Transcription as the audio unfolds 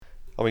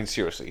I mean,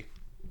 seriously.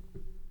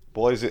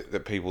 Why is it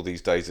that people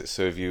these days that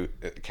serve you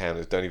at the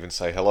counters don't even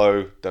say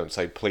hello, don't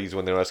say please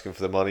when they're asking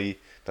for the money,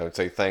 don't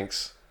say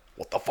thanks?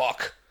 What the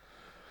fuck?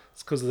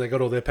 It's because they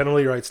got all their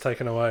penalty rates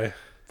taken away.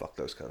 Fuck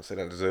those cunts. They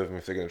don't deserve them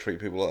if they're going to treat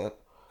people like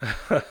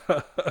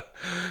that.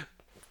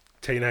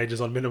 Teenagers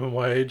on minimum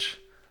wage.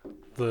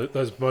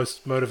 Those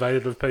most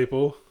motivated of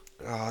people.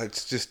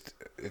 It's just...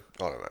 I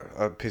don't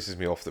know. It pisses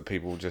me off that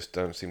people just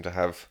don't seem to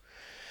have...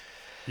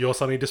 Your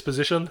sunny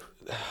disposition?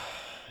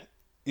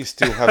 You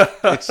still have...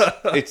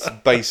 it's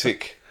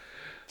basic.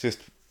 Just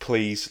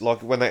please.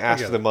 Like when they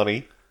ask for the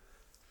money,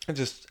 and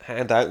just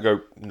hand out and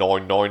go,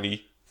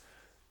 $9.90.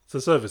 It's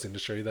the service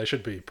industry. They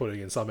should be putting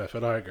in some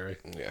effort, I agree.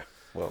 Yeah,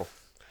 well...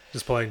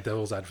 Just playing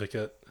devil's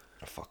advocate.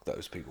 Fuck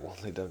those people.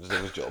 They don't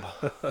deserve a job.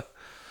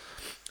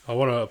 I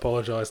want to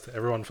apologise to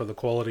everyone for the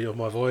quality of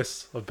my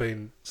voice. I've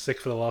been sick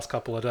for the last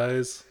couple of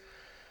days.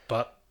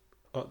 But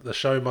the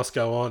show must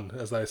go on,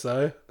 as they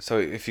say. So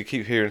if you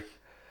keep hearing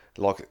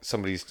like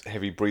somebody's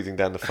heavy breathing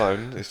down the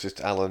phone, it's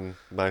just Alan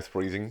mouth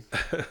breathing.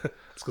 It's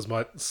because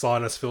my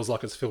sinus feels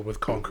like it's filled with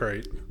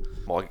concrete.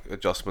 Mic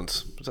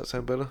adjustments. Does that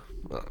sound better?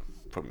 No,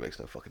 probably makes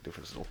no fucking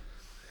difference at all.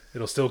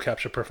 It'll still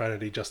capture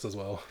profanity just as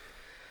well.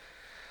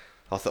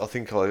 I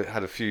think I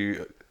had a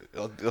few...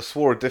 I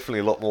swore definitely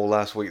a lot more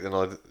last week than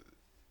I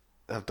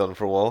have done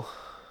for a while.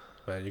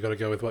 Man, you got to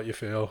go with what you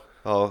feel.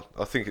 Oh,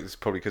 I think it's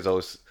probably because I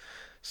was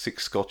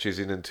 6 scotches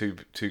in and two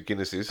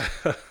Guinnesses.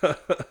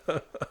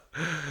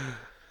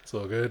 It's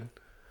all good.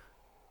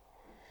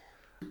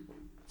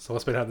 So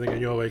what's been happening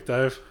in your week,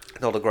 Dave?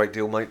 Not a great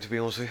deal, mate, to be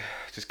honest with you.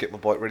 Just get my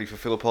bike ready for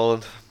Phillip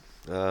Island.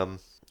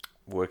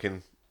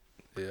 Working.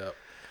 Yeah.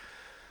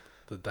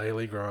 The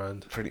daily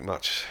grind. Pretty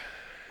much.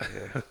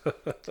 Yeah.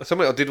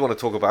 Something I did want to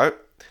talk about.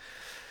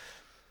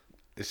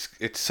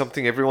 It's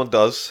something everyone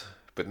does,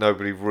 but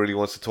nobody really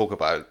wants to talk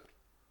about.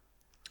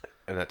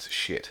 And that's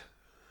shit.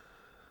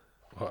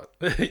 What?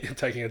 You're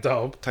taking a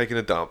dump? Taking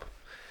a dump.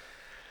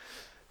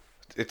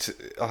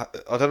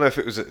 I don't know if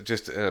it was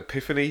just an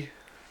epiphany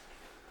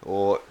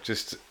or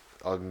just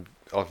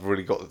I've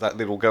really got that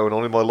little going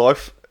on in my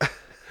life.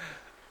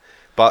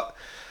 But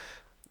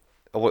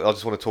I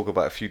just want to talk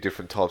about a few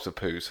different types of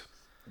poos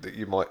that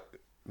you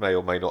may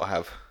or may not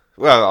have.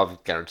 Well, I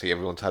guarantee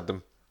everyone's had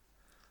them.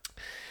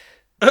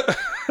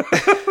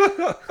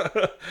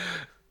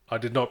 I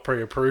did not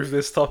pre-approve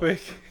this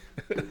topic.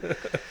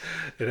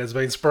 It has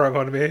been sprung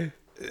on me.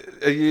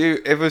 Are you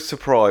ever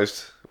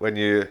surprised when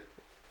you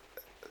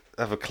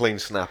have a clean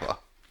snapper?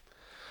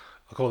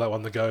 I call that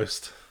one the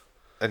ghost.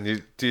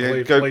 And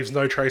Leaves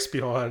no trace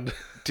behind.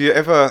 Do you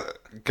ever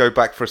go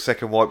back for a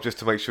second wipe just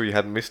to make sure you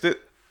hadn't missed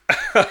it?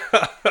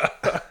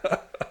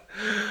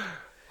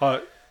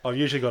 I've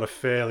usually got a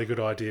fairly good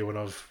idea when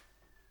I've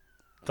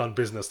done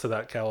business to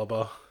that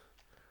caliber.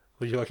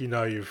 Like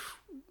you've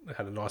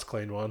had a nice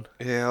clean one.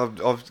 Yeah,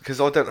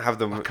 because I don't have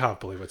them. I can't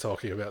believe we're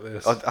talking about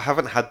this. I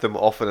haven't had them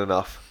often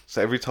enough,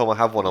 so every time I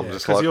have one, I'm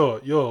just like,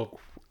 because your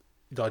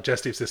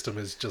digestive system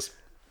just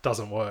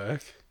doesn't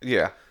work.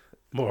 Yeah,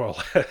 more or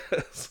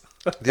less.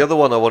 The other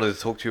one I wanted to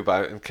talk to you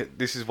about, and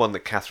this is one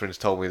that Catherine's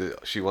told me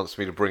that she wants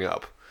me to bring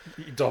up.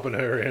 You dobbing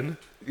her in.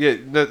 Yeah,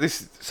 no,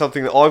 this is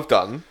something that I've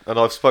done, and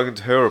I've spoken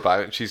to her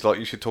about, and she's like,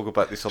 you should talk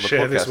about this on the podcast.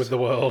 Share this with the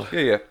world.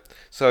 Yeah.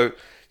 So,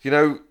 you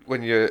know,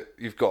 when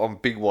you've got a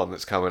big one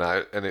that's coming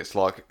out, and it's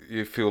like,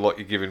 you feel like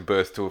you're giving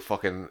birth to a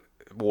fucking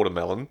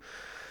watermelon.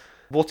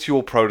 What's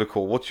your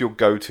protocol? What's your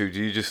go-to?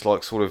 Do you just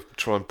like sort of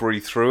try and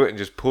breathe through it and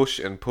just push,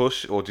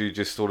 or do you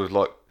just sort of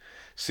like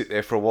sit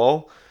there for a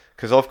while?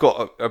 Because I've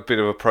got a bit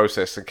of a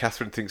process, and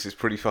Catherine thinks it's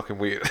pretty fucking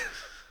weird.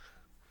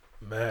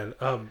 Man,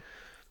 I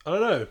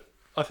don't know.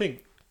 I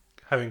think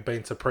having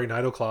been to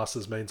prenatal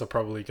classes means I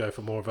probably go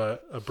for more of a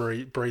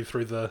breathe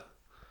through the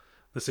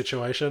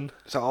situation.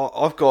 So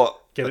I've got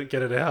get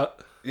it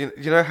out. You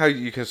know how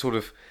you can sort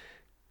of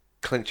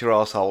clench your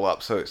asshole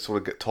up so it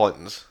sort of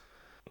tightens.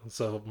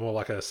 So more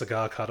like a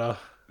cigar cutter.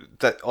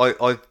 That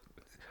I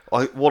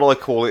what I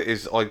call it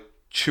is I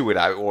chew it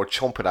out or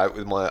chomp it out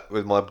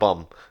with my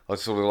bum. I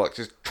sort of like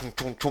just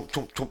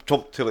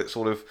chomp till it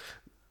sort of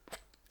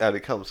out it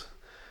comes.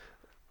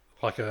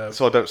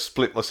 So I don't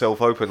split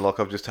myself open like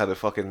I've just had a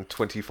fucking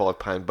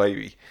 25-pound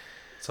baby.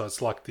 So it's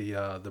like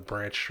the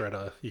branch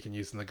shredder you can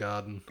use in the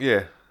garden.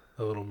 Yeah.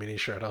 A little mini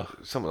shredder.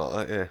 Something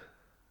like that, yeah.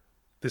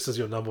 This is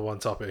your number one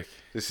topic.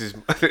 This is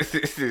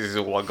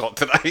all I got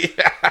today.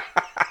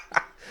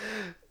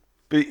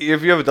 But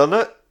have you ever done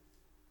that?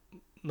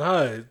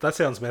 No, that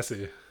sounds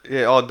messy.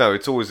 Yeah, oh no,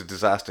 it's always a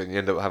disaster and you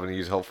end up having to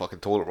use a whole fucking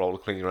toilet roll to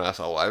clean your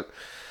asshole out.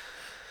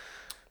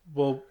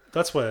 Well,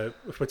 that's where,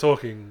 if we're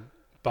talking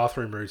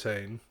bathroom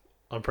routine,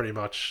 I'm pretty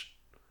much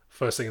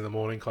first thing in the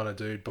morning kind of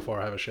dude before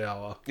I have a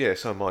shower. Yeah,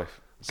 so am I.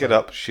 Get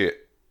up,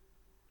 shit.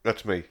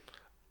 That's me.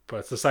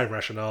 But it's the same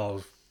rationale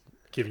of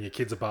giving your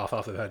kids a bath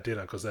after they've had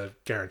dinner because they're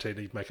guaranteed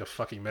to make a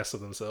fucking mess of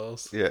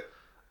themselves. Yeah.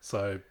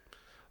 So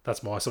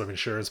that's my sort of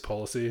insurance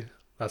policy.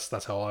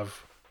 That's how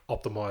I've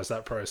optimised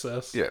that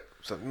process. Yeah.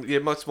 So yeah,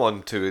 much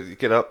mine too.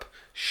 Get up,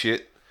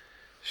 shit,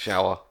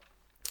 shower.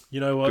 You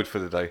know what? Good for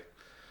the day.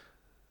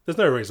 There's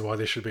no reason why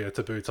this should be a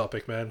taboo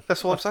topic, man.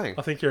 That's what I'm saying.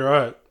 I think you're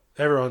right.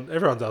 Everyone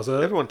does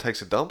it. Everyone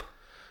takes a dump.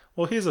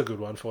 Well, here's a good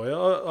one for you.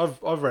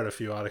 I've read a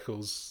few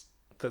articles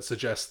that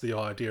suggest the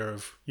idea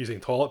of using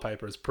toilet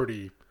paper is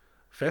pretty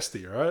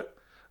festy, right?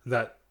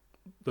 That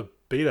the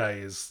bidet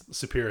is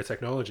superior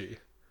technology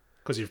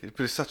because you've But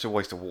it's such a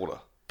waste of water.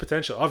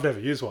 potential. I've never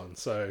used one,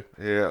 so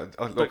Yeah,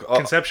 but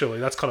conceptually,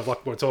 that's kind of like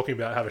what we're talking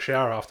about. Have a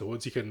shower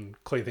afterwards, you can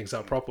clean things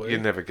up properly. you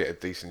never get a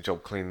decent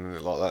job cleaning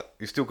it like that.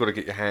 You still got to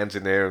get your hands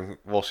in there and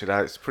wash it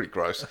out. It's pretty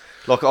gross.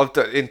 Like I've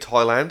done in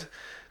Thailand,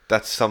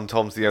 that's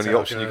sometimes the only how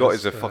it option you got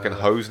is a goes. fucking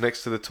hose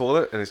next to the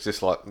toilet, and it's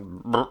just like.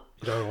 You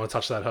don't want to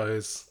touch that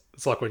hose.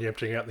 It's like when you're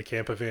emptying out the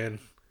camper van.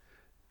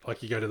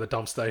 Like you go to the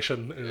dump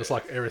station and it's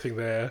like everything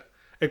there.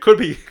 It could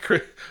be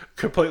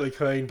completely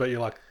clean, but you're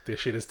like, this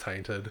shit is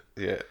tainted.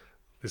 Yeah,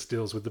 This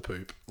deals with the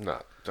poop.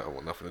 no, don't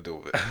want nothing to do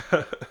with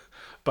it.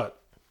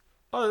 But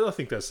I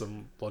think there's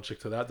some logic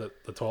to that the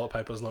toilet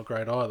paper is not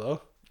great either.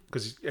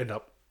 Because you end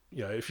up,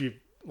 if you,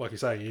 like you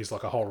say, you use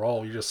like a whole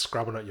roll, you're just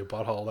scrubbing at your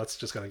butthole, that's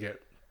just going to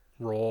get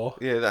raw.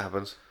 Yeah, that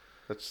happens.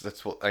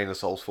 That's what anus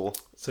hole's for.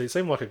 So it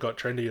seemed like it got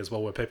trendy as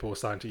well, where people were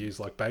starting to use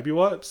like baby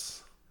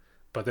wipes,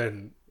 but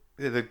then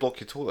Yeah, they block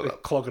your toilet they're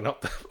up. clogging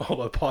up all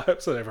the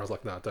pipes, and everyone's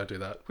like, no, don't do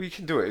that. Well, you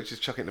can do it.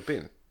 Just chuck it in the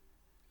bin.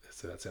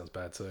 So that sounds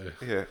bad too.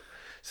 Yeah.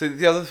 So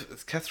the other,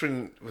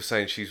 Catherine was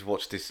saying she's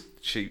watched this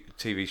cheap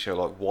TV show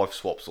like Wife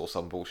Swaps or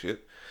some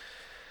bullshit,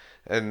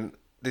 and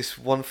this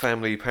one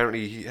family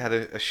apparently he had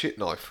a shit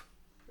knife,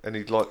 and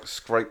he'd like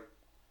scrape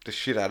the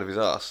shit out of his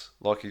ass,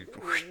 like he.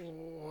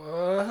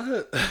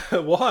 What?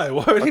 Why?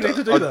 Why would you need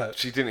to do that?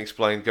 She didn't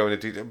explain. Go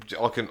into detail.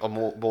 I'm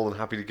more than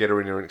happy to get her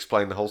in here and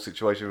explain the whole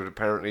situation. But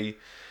apparently,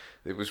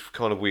 it was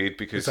kind of weird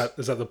because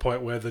Is that the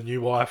point where the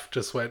new wife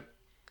just went?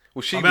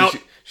 well, out.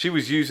 she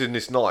was using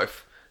this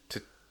knife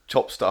to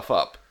chop stuff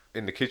up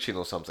in the kitchen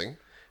or something.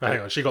 Oh, hang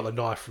on, she got the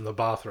knife from the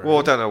bathroom. Well,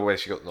 I don't know where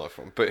she got the knife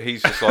from, but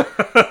he's just like,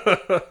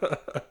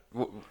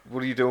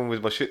 what are you doing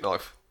with my shit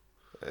knife?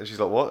 And she's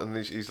like, what? And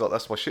he's like,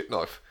 that's my shit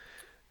knife.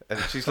 And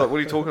she's like, what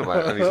are you talking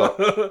about? And he's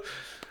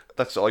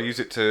like, I use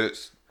it to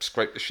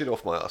scrape the shit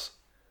off my ass.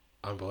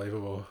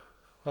 Unbelievable.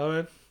 I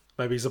mean,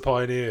 maybe he's a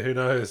pioneer. Who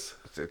knows?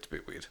 It's a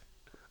bit weird.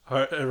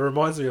 It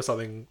reminds me of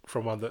something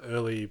from one of the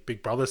early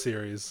Big Brother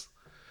series.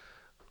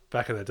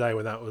 Back in the day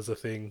when that was a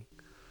thing,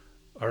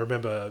 I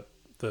remember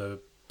the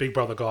Big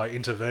Brother guy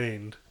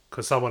intervened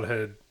because someone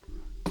had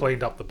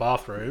cleaned up the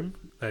bathroom.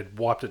 They'd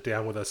wiped it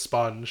down with a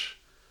sponge,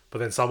 but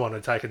then someone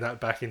had taken that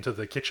back into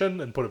the kitchen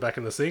and put it back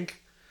in the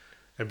sink.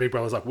 And Big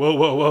Brother's like, whoa,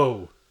 whoa,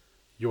 whoa.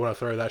 You want to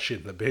throw that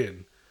shit in the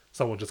bin?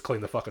 Someone just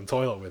cleaned the fucking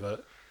toilet with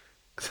it.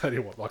 Because they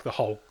didn't want like the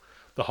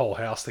whole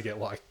house to get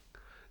like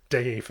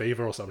dengue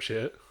fever or some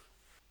shit.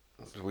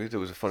 It was weird. There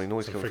was a funny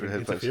noise Some coming through the freaking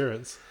headphones.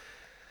 interference.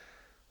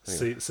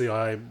 Anyway.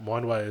 CIA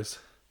mind waves.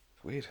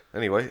 Weird.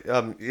 Anyway,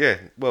 yeah.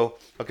 Well,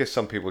 I guess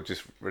some people are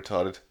just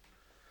retarded.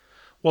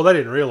 Well, they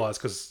didn't realise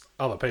because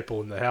other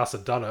people in the house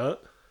had done it.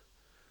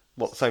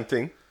 What? Same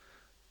thing?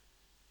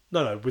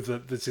 No,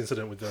 with this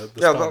incident with the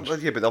Yeah, sponge.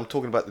 but I'm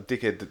talking about the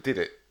dickhead that did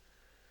it.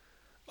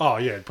 Oh,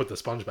 yeah, put the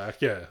sponge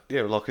back, yeah.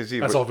 Yeah, like is he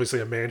That's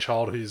obviously a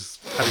man-child who's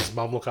had his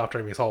mum look after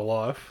him his whole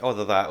life.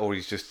 either that or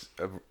he's just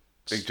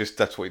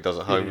that's what he does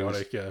at home.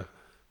 Idiotic, yeah.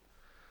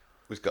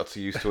 He's got so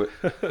used to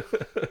it.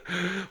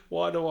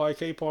 Why do I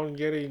keep on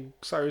getting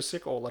so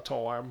sick all the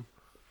time?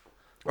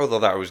 Although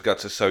that was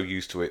guts are so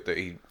used to it that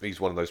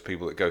he's one of those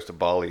people that goes to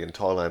Bali and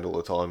Thailand all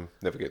the time,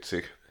 never gets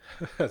sick.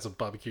 That's a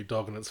barbecue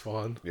dog and it's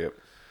fine. Yep.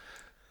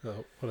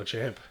 Oh, what a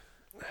champ.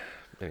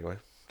 Anyway,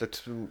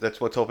 that's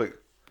my topic.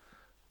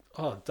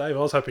 Oh, Dave, I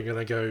was hoping you're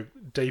going to go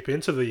deep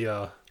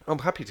into I'm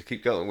happy to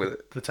keep going with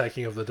it. the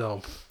taking of the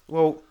dump.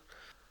 Well,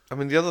 I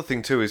mean, the other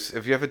thing too is,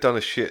 have you ever done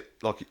a shit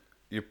like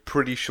you're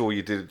pretty sure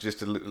you did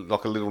just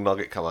like a little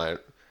nugget come out,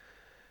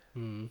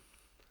 and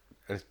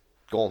it's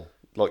gone.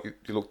 Like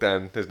you look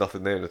down, there's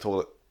nothing there in the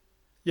toilet.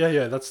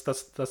 Yeah, that's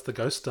the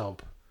ghost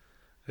dump.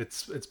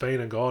 It's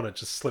been and gone. It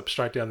just slipped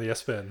straight down the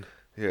S-bend.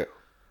 Yeah.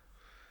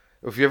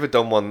 Have you ever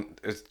done one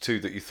too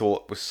that you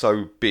thought was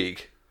so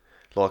big,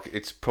 like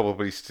it's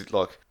probably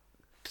like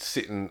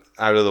sitting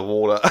out of the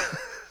water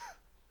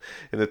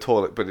in the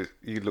toilet, but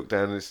you look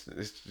down and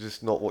it's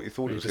just not what you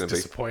thought it was going to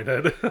be.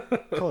 Disappointed.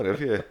 Kind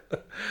of, yeah.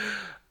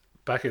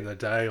 Back in the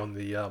day on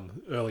the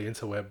early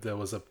interweb, there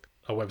was a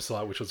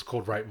website which was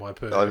called Rate My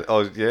Poo.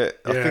 Yeah.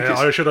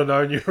 I should have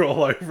known you were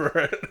all over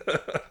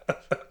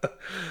it.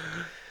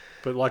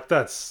 But like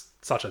that's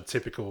such a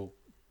typical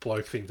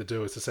bloke thing to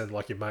do, is to send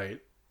like your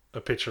mate a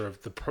picture of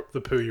the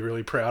poo you're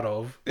really proud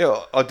of.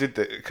 Yeah, I did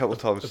that a couple of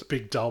times. A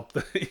big dump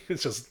that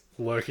is just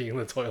lurking in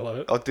the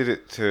toilet. I did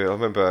it to. I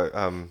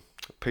remember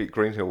Pete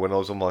Greenhill when I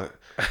was on my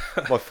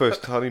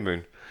first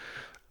honeymoon.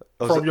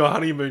 From your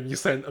honeymoon, you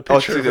sent a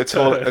picture of the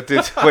toilet. Went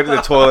to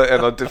the toilet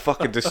and I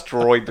fucking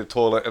destroyed the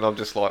toilet. And I'm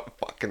just like,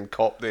 fucking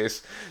cop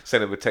this.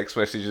 Sent him a text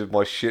message of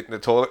my shit in the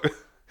toilet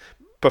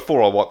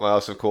before I wipe my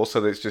ass, of course. So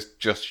that it's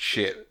just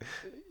shit.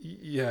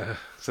 Yeah.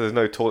 So there's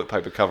no toilet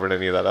paper covering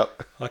any of that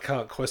up. I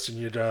can't question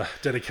your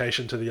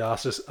dedication to the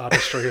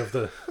artistry of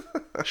the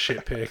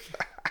shit pic.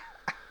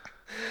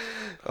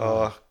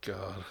 Oh,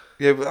 God.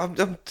 Yeah, but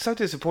I'm so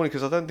disappointed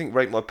because I don't think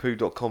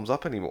RateMyPoo.com's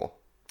up anymore.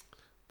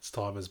 Its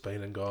time has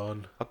been and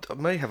gone. I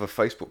may have a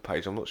Facebook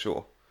page, I'm not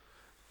sure.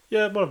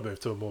 Yeah, it might have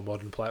moved to a more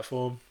modern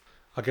platform.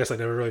 I guess they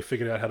never really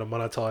figured out how to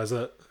monetize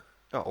it.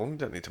 Oh, well, you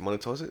don't need to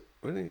monetize it,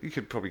 really. You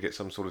could probably get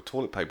some sort of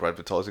toilet paper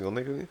advertising on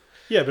there, couldn't you?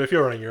 Yeah, but if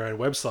you're running your own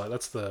website,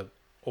 that's the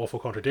awful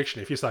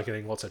contradiction. If you start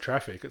getting lots of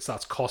traffic, it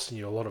starts costing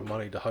you a lot of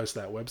money to host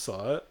that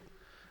website.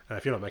 And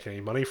if you're not making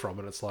any money from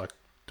it, it's like,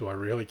 do I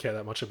really care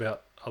that much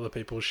about other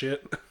people's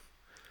shit?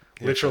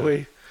 Yeah,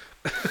 Literally.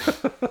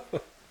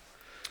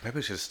 Maybe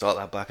we should start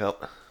that back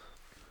up.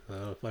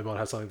 They might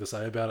have something to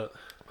say about it.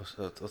 I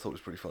thought it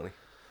was pretty funny.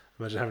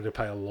 Imagine having to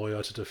pay a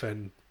lawyer to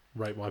defend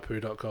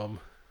RateMyPoo.com.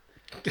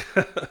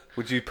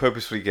 Would you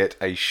purposefully get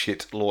a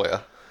shit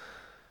lawyer?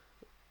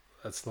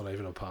 That's not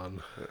even a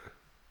pun.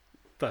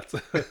 That's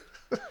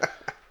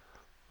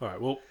Alright,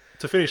 well,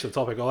 to finish the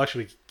topic, I'll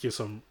actually give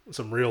some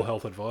real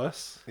health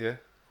advice. Yeah.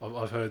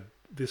 I've heard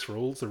this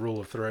rule. It's the rule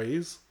of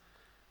threes.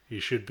 You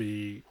should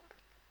be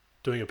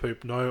doing a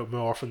poop no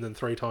more often than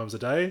 3 times a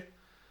day,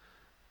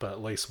 but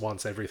at least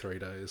once every 3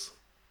 days.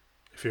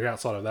 If you're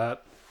outside of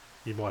that,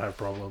 you might have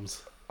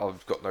problems.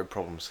 I've got no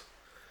problems.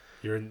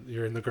 You're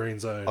in the green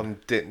zone.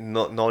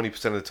 Not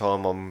 90% of the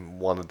time I'm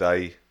 1 a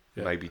day,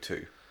 Yeah. maybe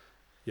 2.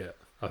 Yeah,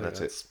 I think That's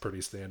that's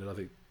pretty standard. I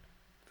think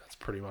that's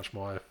pretty much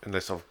my...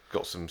 Unless I've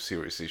got some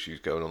serious issues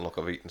going on, like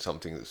I've eaten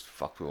something that's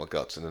fucked with my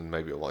guts, and then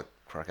maybe I might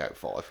crack out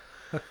 5.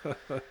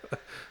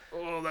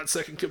 Oh, that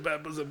second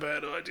kebab was a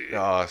bad idea.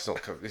 Ah, it's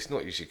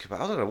not usually kebab.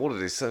 I don't know what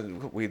it is. So I've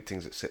got weird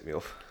things that set me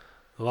off.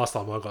 The last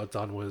time I got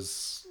done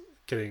was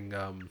getting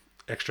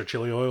extra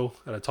chili oil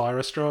at a Thai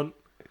restaurant.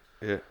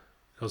 Yeah.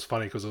 It was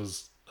funny because it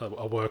was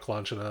a work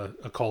lunch and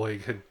a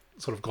colleague had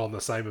sort of gone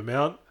the same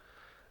amount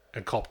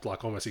and copped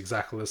like almost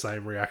exactly the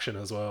same reaction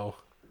as well.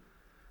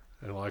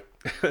 And like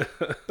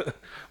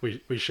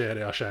we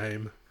shared our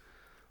shame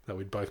that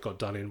we'd both got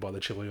done in by the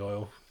chili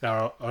oil.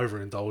 Our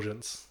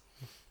overindulgence.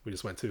 We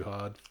just went too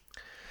hard.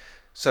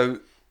 So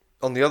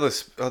on the other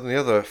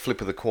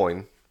flip of the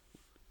coin,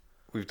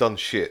 we've done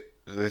shit.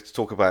 Let's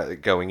talk about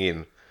it going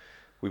in.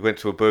 We went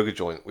to a burger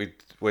joint. We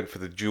went for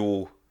the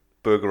dual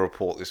burger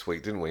report this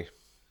week, didn't we?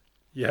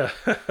 Yeah.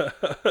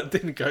 It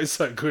didn't go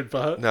so good,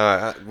 but...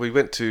 No, we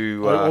went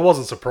to... I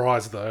wasn't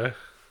surprised, though.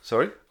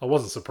 Sorry? I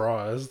wasn't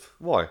surprised.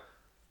 Why?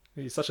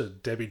 He's such a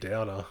Debbie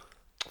Downer.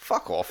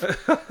 Fuck off.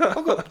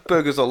 I've got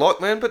burgers I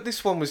like, man, but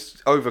this one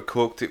was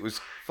overcooked. It was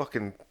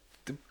fucking...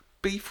 The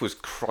beef was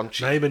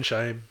crunchy. Name and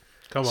shame.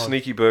 Come on.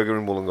 Sneaky burger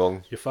in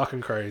Wollongong. You're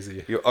fucking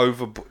crazy. You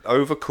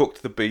overcooked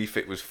the beef.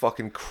 It was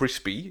fucking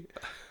crispy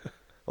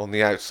on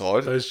the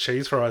outside. Those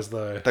cheese fries,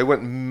 though. They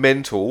went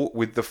mental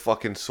with the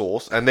fucking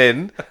sauce. And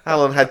then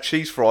Alan had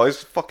cheese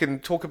fries.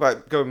 Fucking talk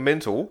about going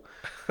mental.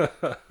 I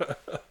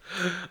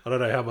don't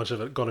know how much of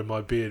it got in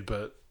my beard,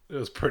 but it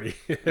was pretty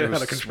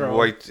out of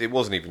control. It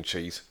wasn't even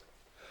cheese.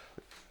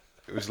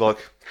 It was like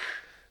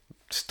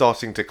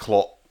starting to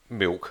clot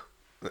milk.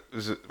 That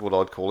was what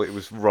I'd call it. It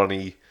was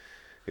runny.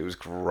 It was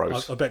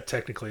gross. I bet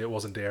technically it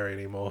wasn't dairy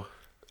anymore.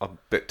 I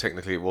bet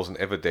technically it wasn't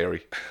ever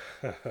dairy.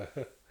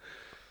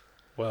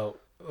 Well,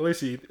 at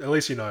least you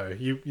know.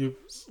 You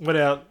went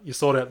out, you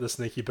sought out the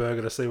sneaky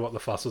burger to see what the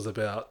fuss was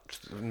about.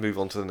 Move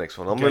on to the next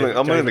one. I'm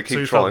willing to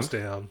keep trying.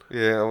 Down.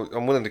 Yeah,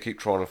 I'm willing to keep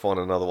trying to find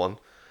another one.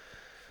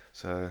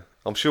 So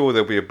I'm sure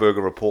there'll be a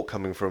burger report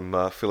coming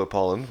from Phillip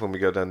Island when we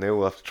go down there.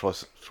 We'll have to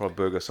try a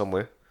burger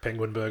somewhere.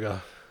 Penguin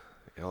burger.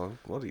 Yeah,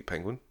 I'd eat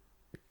penguin.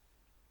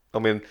 I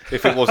mean,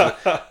 if it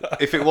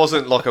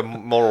wasn't like a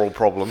moral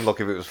problem, like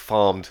if it was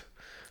farmed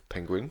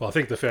penguin. Well, I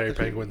think the fairy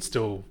penguin's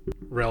still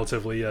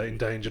relatively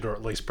endangered or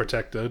at least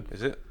protected.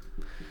 Is it?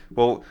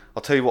 Well,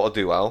 I'll tell you what I'll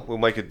do, Al. We'll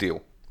make a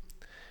deal.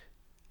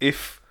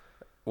 If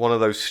one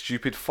of those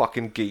stupid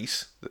fucking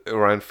geese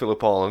around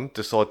Phillip Island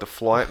decide to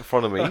fly it in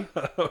front of me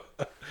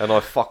and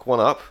I fuck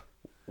one up,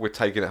 we're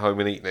taking it home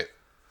and eating it.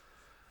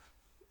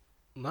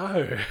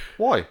 No.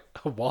 Why?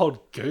 A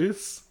wild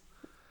goose?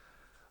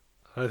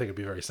 I don't think it'd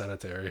be very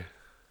sanitary.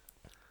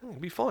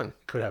 It'd be fine.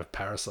 Could have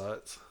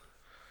parasites.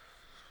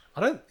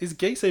 Is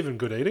geese even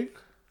good eating?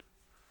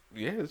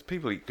 Yeah, there's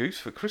people eat goose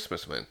for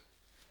Christmas, man.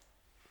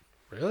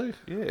 Really?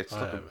 Yeah, it's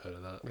I like haven't heard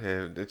of that.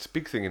 yeah, it's a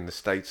big thing in the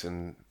States,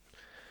 and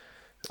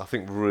I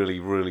think really,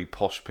 really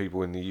posh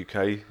people in the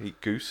UK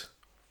eat goose.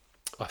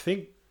 I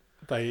think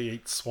they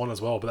eat swan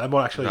as well, but they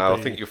might actually. No,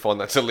 I think you'll find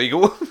that's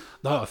illegal.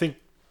 No, I think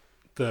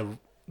the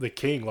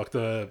king, like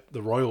the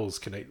royals,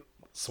 can eat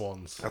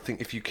swans. I think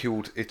if you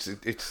killed,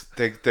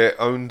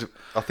 they're owned.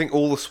 I think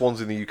all the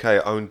swans in the UK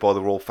are owned by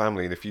the royal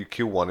family, and if you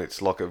kill one,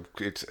 it's like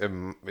it's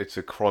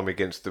a crime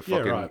against the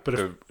fucking right. But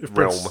if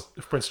realm.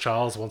 if Prince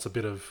Charles wants a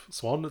bit of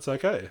swan, it's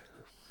okay.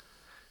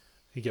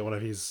 You get one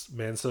of his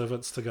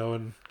manservants to go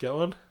and get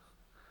one.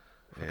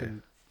 Yeah.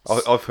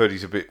 I've heard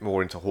he's a bit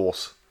more into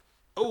horse.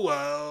 Oh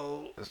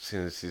well.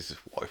 Since his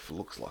wife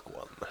looks like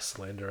one.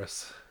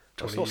 Slanderous.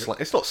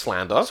 It's not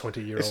slander.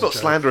 20-year-old It's not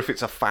joke. slander if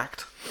it's a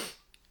fact.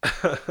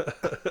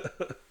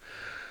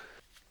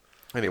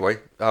 Anyway,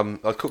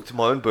 I cooked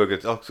my own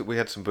burger. We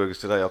had some burgers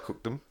today. I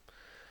cooked them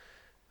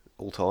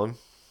all time.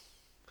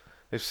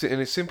 And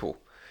it's simple.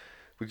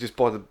 We just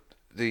buy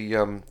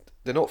the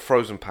they're not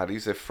frozen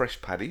patties, they're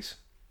fresh patties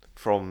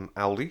from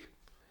Aldi.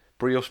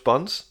 Brioche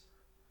buns,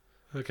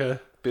 Okay.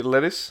 bit of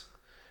lettuce,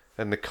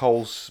 and the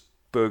Coles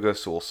burger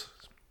sauce.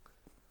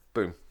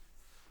 Boom.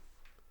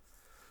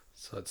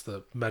 So it's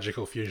the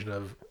magical fusion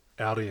of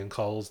Audi and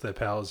Coles, their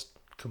powers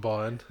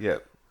combined. Yeah.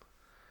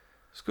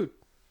 It's good.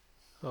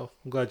 Oh,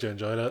 I'm glad you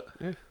enjoyed it.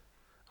 Yeah.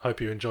 I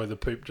hope you enjoyed the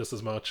poop just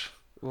as much.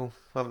 Well,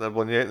 I haven't had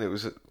one yet, and it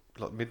was at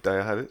like midday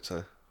I had it,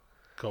 so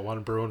Got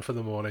one brewing for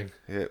the morning.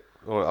 yeah.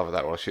 Or either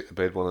that or I shit the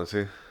bed, one or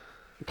two.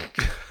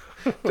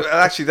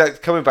 Actually,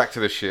 that coming back to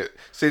the shit,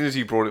 as soon as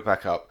you brought it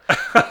back up,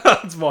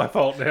 It's my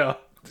fault now.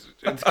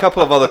 a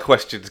couple of other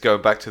questions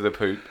going back to the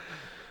poop.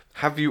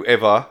 Have you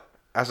ever,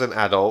 as an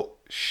adult,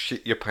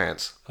 shit your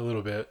pants? A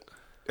little bit.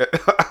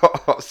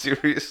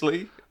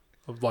 Seriously?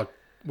 Like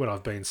when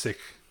I've been sick.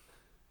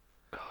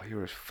 Oh,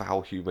 you're a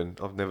foul human.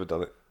 I've never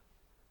done it.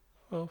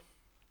 Well,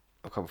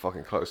 I've come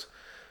fucking close.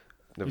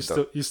 Never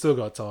you done. still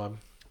got time.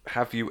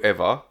 Have you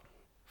ever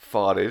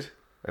farted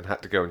and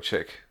had to go and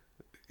check?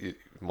 You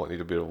might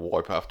need a bit of a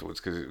wipe afterwards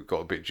because it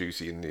got a bit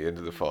juicy in the end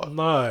of the fart.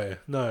 No.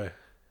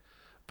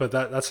 But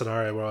that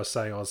scenario where I was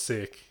saying I was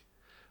sick,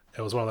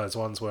 it was one of those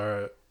ones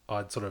where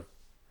I'd sort of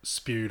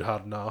spewed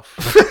hard enough.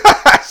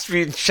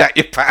 Spewed and shat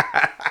your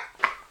pants.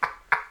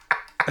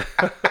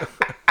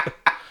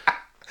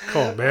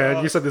 Come on,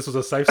 man. You said this was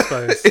a safe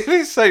space. It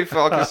is safe.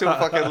 I can still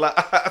fucking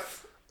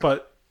laugh.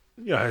 But,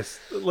 you know, at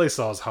least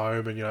I was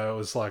home and, you know, it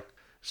was like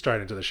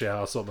straight into the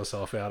shower, sort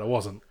myself out. It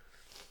wasn't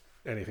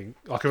anything.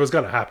 Like, if it was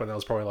going to happen, that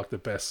was probably like the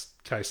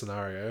best case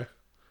scenario.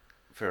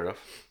 Fair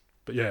enough.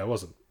 But yeah, it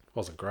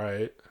wasn't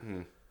great.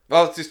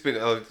 Well, it's just been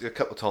a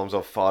couple of times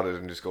I've farted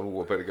and just gone,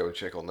 oh, I better go and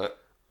check on that.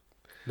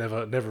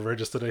 Never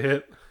registered a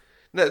hit.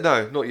 No,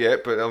 not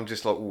yet, but I'm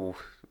just like, oh,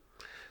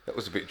 that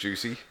was a bit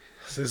juicy.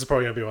 So this is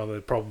probably going to be one of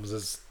the problems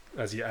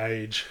as you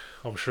age.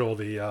 I'm sure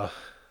the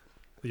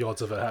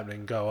odds of it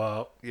happening go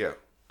up. Yeah.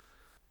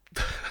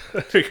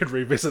 We could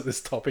revisit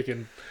this topic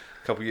in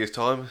A couple of years'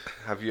 time,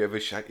 have you ever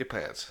shat your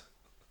pants?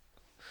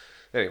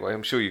 Anyway,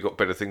 I'm sure you've got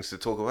better things to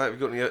talk about. Have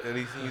you got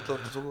anything you'd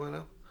like to talk about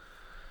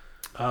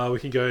now? we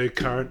can go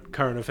current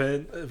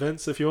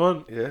events if you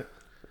want. Yeah.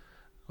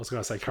 I was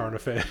going to say current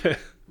affair.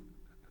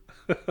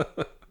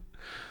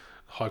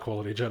 High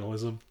quality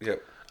journalism.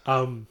 Yep. I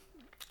don't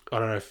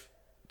know if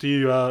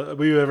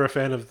were you ever a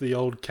fan of the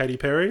old Katy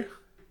Perry?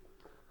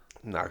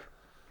 No.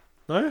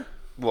 No?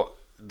 What?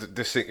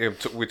 The singer?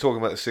 We're talking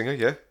about the singer,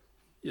 yeah?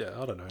 Yeah,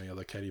 I don't know any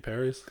other Katy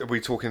Perrys. Are we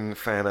talking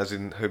fan as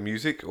in her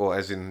music or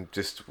as in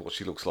just what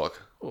she looks like?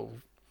 Well,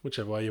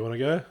 whichever way you want to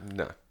go.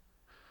 No.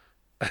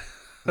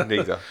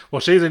 Neither. Well,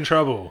 she's in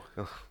trouble.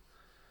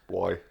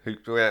 Why? Wait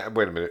a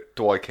minute.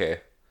 Do I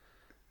care?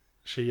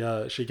 She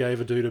gave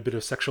a dude a bit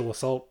of sexual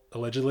assault,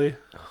 allegedly.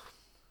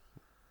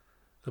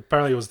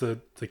 Apparently it was the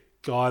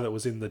guy that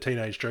was in the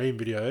Teenage Dream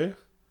video.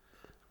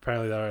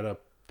 Apparently they were at a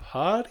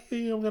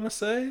party, I'm going to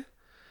say.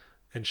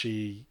 And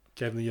she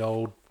gave him the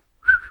old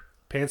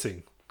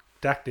pantsing.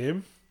 Dacked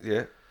him.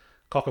 Yeah.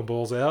 Cock and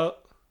balls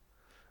out.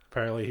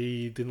 Apparently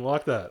he didn't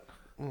like that.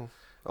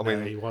 I mean,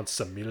 Now he wants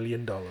 $1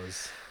 million.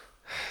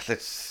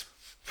 let's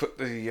put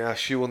the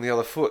shoe on the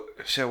other foot,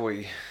 shall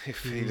we?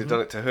 If he'd have done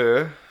it to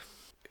her,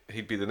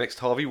 he'd be the next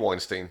Harvey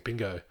Weinstein.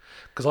 Bingo.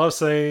 Because I've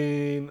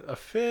seen a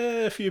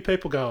fair few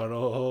people going,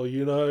 oh,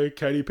 you know,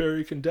 Katy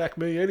Perry can dack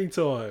me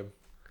anytime.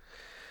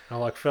 I'm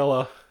like,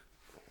 fella,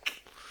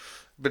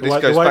 But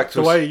this goes back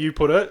to the way you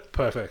put it,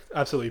 perfect.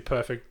 Absolutely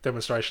perfect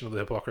demonstration of the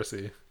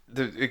hypocrisy.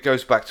 it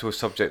goes back to a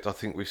subject I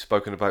think we've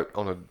spoken about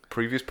on a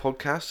previous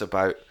podcast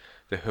about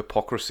the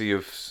hypocrisy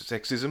of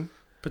sexism.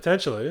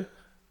 Potentially.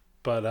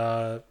 But,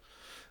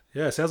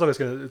 yeah, it sounds like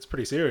it's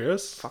pretty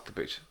serious. Fuck the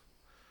bitch.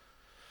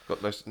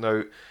 Got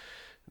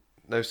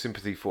no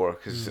sympathy for her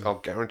because I'll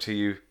guarantee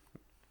you,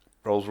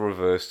 roles were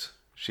reversed,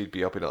 she'd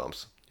be up in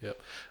arms.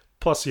 Yep.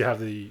 Plus, you have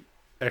the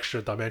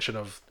extra dimension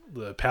of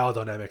the power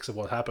dynamics of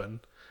what happened.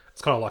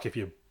 It's kind of like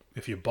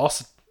if your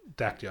boss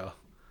dacked you.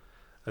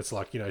 It's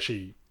like, you know,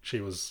 she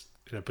was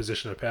in a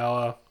position of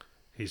power.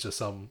 He's just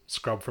some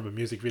scrub from a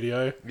music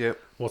video. Yep.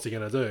 What's he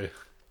gonna do?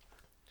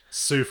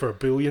 Sue for $1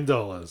 billion.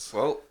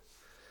 Well,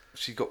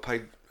 she got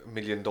paid $1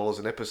 million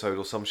an episode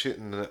or some shit,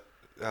 and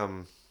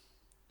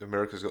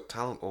America's Got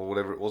Talent or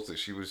whatever it was that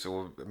she was,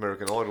 or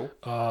American Idol.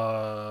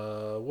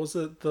 Was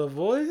it The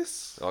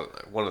Voice? I don't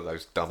know, one of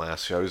those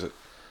dumbass shows that.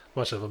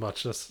 Much of a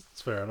muchness.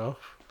 It's fair enough.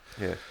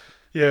 Yeah.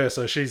 Yeah.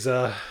 So she's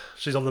on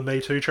the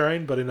Me Too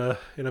train, but in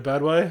a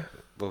bad way.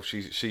 Well,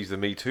 she's the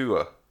Me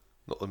Tooer,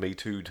 not the Me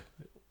Too'd.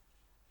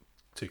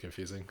 Too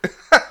confusing.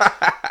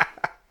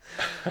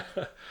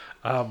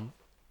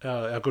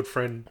 Our good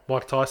friend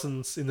Mike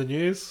Tyson's in the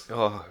news.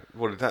 Oh,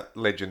 what did that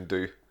legend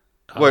do?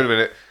 Wait a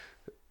minute.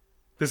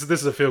 This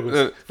is a feel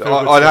good.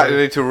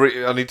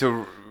 I need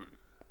to.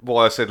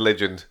 Why I said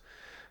legend,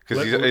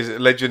 because he's a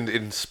legend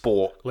in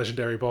sport.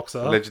 Legendary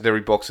boxer.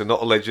 Legendary boxer,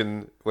 not a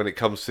legend when it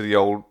comes to the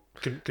old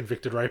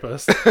Convicted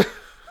rapist.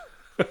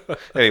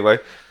 Anyway,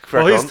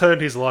 well, he's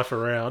turned his life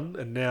around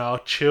and now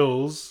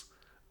chills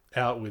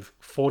out with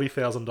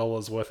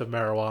 $40,000 worth of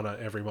marijuana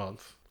every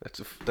month. That's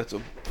a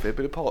fair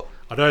bit of pot.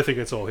 I don't think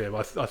it's all him.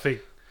 I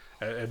think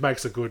it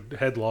makes a good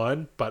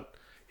headline, but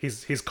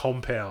his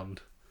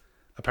compound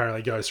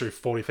apparently goes through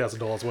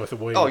 $40,000 worth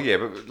of weed. Oh yeah,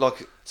 but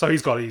like So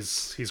he's got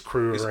his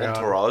crew his around.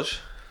 entourage.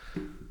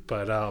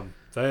 But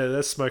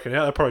they're smoking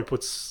out. That probably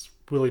puts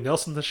Willie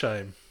Nelson to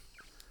shame.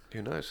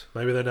 Who knows?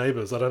 Maybe they're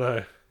neighbours. I don't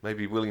know.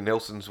 Maybe Willie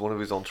Nelson's one of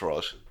his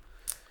entourage.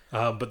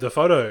 But the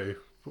photo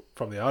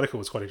from the article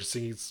was quite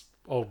interesting.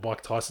 Old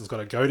Mike Tyson's got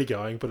a goatee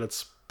going, but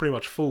it's pretty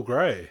much full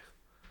grey.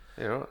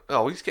 Yeah, right.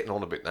 Oh, he's getting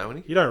on a bit now,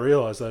 isn't he? You don't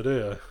realise though, do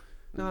you?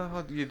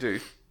 No, you do.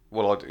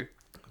 Well, I do.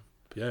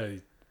 Yeah,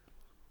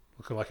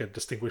 looking like a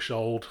distinguished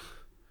old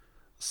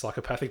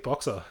psychopathic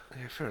boxer.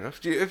 Yeah, fair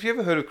enough. Have you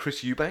ever heard of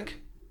Chris Eubank?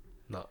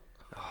 No.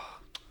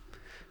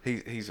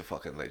 He's a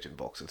fucking legend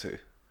boxer too.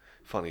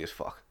 Funny as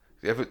fuck.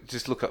 You ever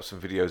just look up some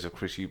videos of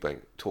Chris Eubank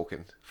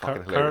talking?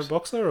 Fucking hilarious. Current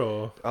boxer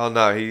or? Oh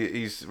no,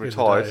 he's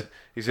retired. day.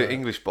 He's an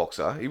English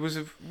boxer. He was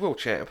a world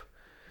champ,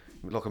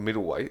 like a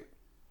middleweight,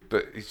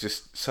 but he's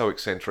just so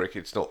eccentric.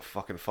 It's not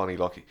fucking funny.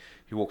 Like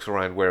he walks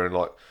around wearing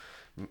like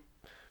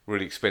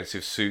really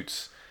expensive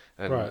suits,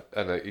 and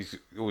Right. he's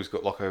always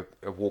got like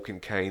a walking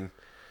cane.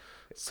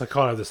 So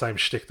kind of the same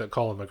shtick that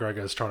Colin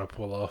McGregor's trying to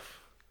pull off.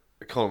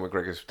 Conor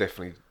McGregor's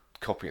definitely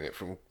copying it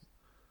from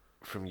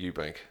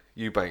Eubank.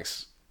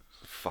 Eubank's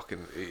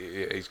fucking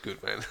he's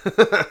good, man.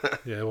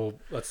 Yeah, well,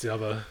 that's the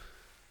other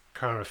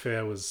current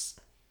affair was.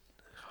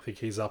 I think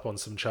he's up on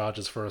some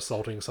charges for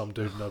assaulting some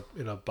dude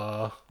in a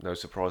bar. No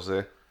surprise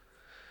there.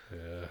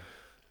 Yeah,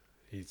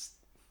 he's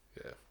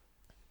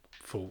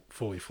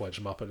fully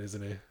fledged muppet,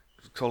 isn't he?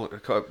 Conor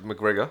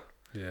McGregor.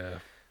 Yeah,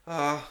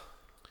 I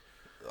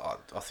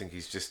think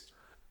he's just.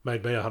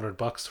 made me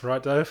 $100,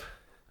 right, Dave?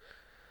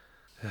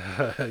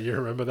 You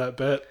remember that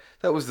bet?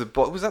 That was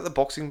was that the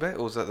boxing bet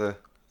or was that the?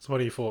 It's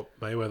when he fought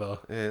Mayweather.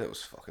 Yeah, that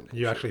was fucking.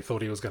 You actually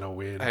thought he was going to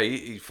win. Hey,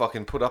 he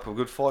fucking put up a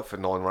good fight for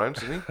 9 rounds,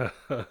 didn't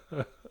he?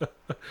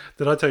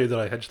 Did I tell you that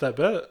I hedged that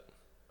bet?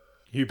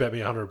 You bet me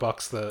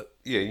 $100 that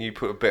Yeah, and you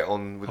put a bet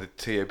on with the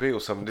TAB or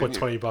something, put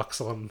didn't you?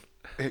 $20 on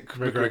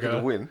McGregor to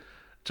win.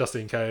 just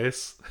in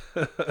case,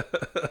 because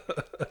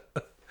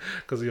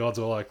the odds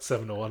were like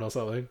 7-1 or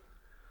something.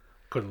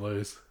 Couldn't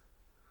lose.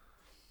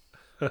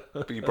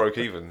 But you broke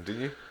even,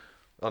 didn't you?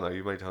 Oh no,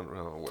 you made 100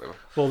 or whatever.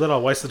 Well, then I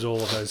wasted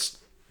all of those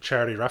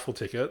charity raffle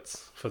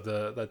tickets for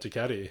that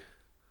Ducati.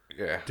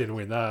 Yeah. Didn't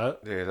win that.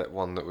 Yeah, that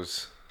one that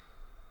was.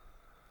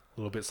 A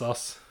little bit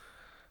sus.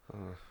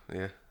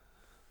 Yeah.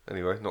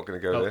 Anyway, not going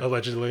to go there.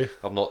 Allegedly.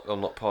 I'm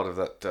not part of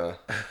that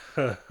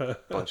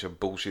bunch of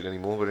bullshit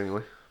anymore. But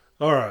anyway.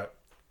 All right.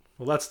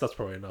 Well, that's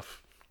probably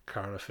enough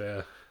current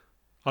affair.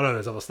 I know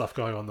there's other stuff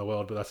going on in the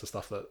world, but that's the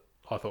stuff that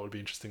I thought would be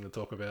interesting to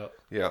talk about.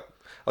 Yeah.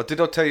 I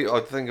tell you? I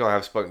think I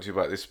have spoken to you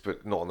about this,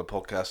 but not on the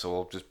podcast. So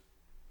I'll just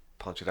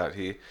punch it out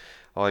here.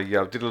 I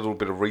did a little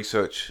bit of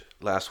research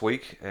last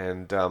week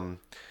and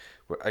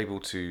were able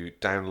to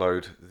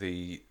download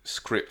the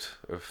script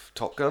of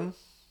Top Gun.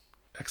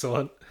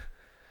 Excellent.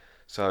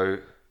 So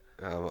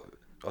I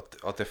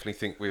definitely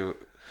think we'll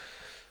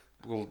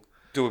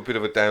do a bit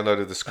of a download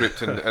of the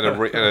script and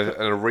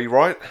a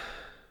rewrite.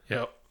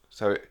 Yep.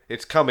 So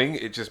it's coming.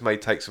 It just may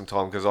take some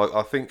time because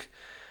I think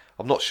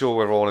I'm not sure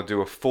whether I want to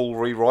do a full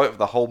rewrite of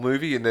the whole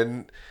movie and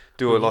then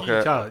do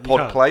a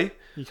pod play.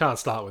 You can't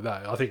start with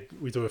that. I think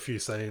we do a few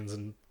scenes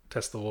and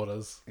test the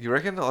waters. You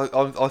reckon?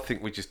 I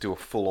think we just do a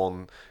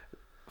full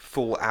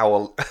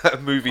hour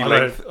movie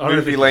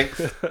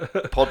length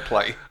pod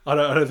play. I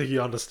don't think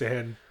you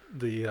understand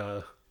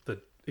the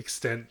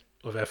extent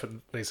of effort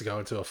that needs to go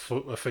into a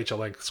feature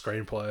length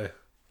screenplay.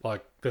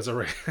 Like there's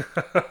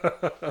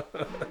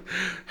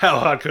how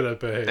hard could it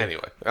be?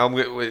 Anyway,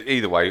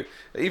 either way,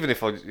 even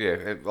if I'll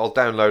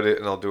download it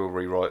and I'll do a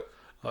rewrite.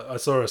 I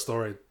saw a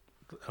story.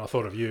 I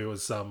thought of you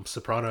as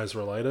Sopranos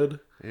related.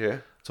 Yeah.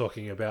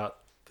 Talking about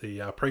the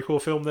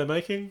prequel film they're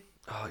making.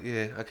 Oh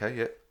yeah. Okay.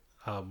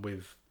 Yeah.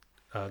 With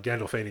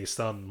Gandolfini's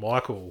son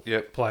Michael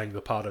playing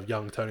the part of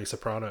young Tony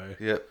Soprano.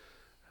 Yep.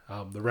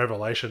 The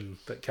revelation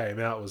that came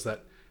out was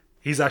that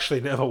he's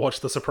actually never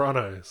watched The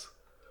Sopranos.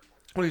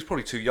 Well, he's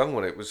probably too young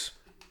when it was.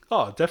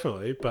 Oh,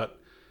 definitely. But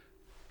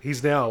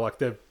he's now, like,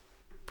 they're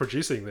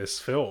producing this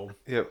film.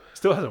 Yep.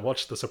 Still hasn't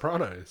watched The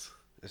Sopranos.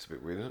 That's a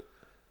bit weird, isn't it?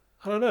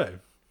 I don't know.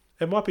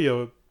 It might be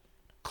a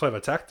clever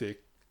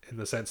tactic in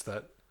the sense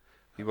that...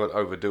 He won't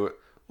overdo it.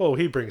 Well,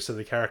 he brings to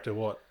the character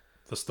what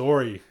the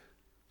story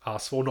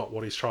asks for, not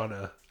what he's trying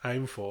to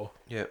aim for.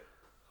 Yep.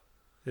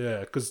 Yeah,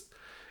 because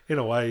in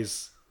a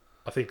ways,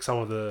 I think some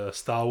of the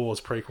Star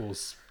Wars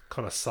prequels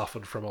kind of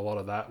suffered from a lot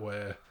of that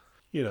where,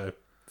 you know,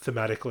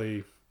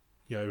 thematically,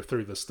 you know,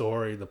 through the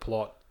story, the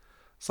plot,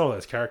 some of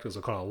those characters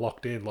are kind of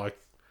locked in. Like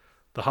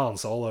the Han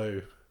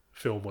Solo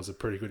film was a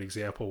pretty good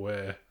example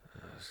where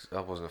I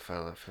wasn't a fan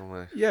of that film.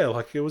 Eh? Yeah,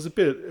 like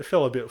it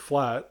fell a bit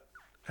flat,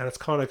 and it's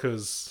kind of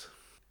because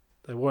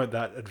they weren't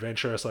that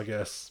adventurous, I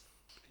guess.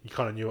 You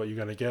kind of knew what you're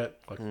going to get.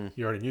 Like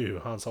you already knew who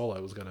Han Solo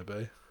was going to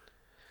be.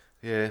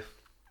 Yeah.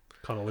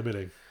 Kind of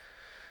limiting.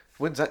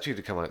 When's that due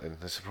to come out then?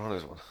 The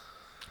Sopranos one?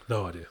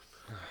 No idea.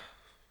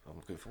 I'm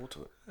looking forward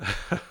to it.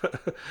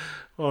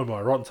 Oh,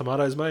 my Rotten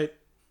Tomatoes, mate.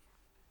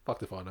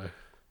 Fucked if I know.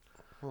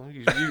 Well,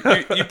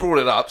 you brought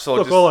it up, so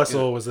Look, all I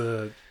saw was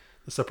a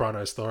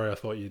Soprano story. I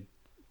thought you'd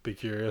be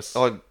curious.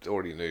 I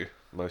already knew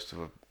most of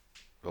it.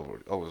 I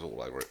was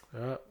all over it.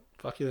 All right,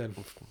 fuck you then.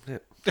 Yeah.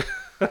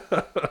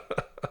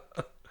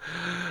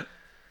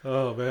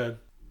 Oh man,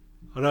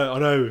 I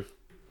know.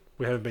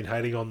 We haven't been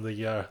hating on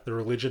the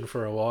religion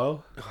for a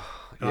while,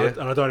 and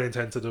I don't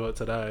intend to do it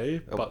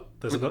today. But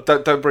there's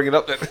don't bring it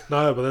up then.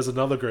 no, but there's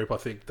another group I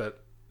think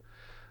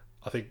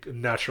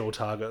natural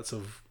targets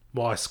of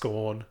my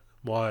scorn,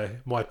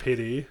 my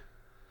pity.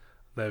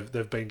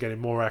 They've been getting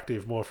more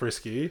active, more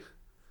frisky.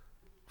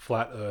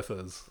 Flat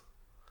earthers.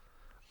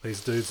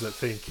 These dudes that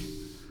think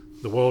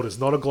the world is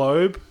not a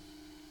globe,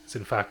 it's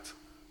in fact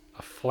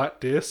a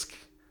flat disc,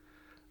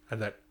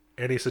 and that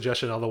any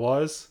suggestion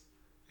otherwise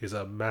is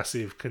a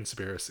massive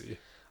conspiracy.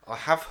 I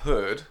have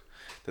heard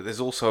that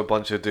there's also a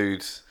bunch of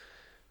dudes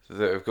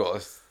that have got a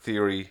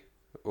theory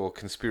or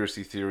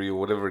conspiracy theory or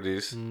whatever it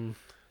is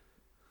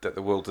that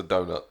the world's a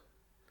donut,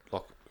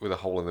 like with a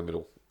hole in the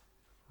middle,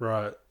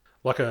 Right.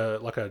 Like a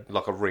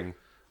ring.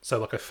 so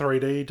like a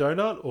 3D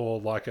donut or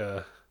like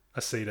a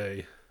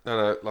CD.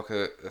 No, like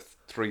a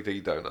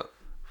 3D donut.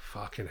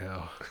 Fucking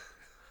hell.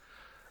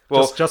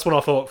 Well, Just when I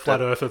thought flat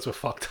earthers were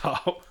fucked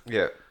up.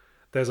 yeah,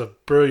 There's a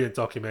brilliant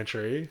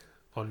documentary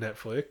on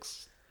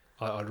Netflix.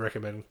 I'd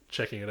recommend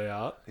checking it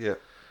out. yeah.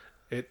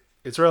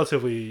 It's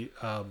relatively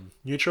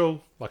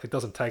neutral. Like, it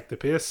doesn't take the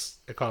piss.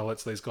 It kind of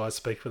lets these guys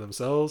speak for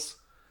themselves,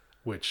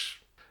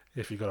 which,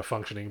 if you've got a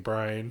functioning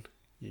brain,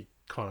 you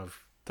kind of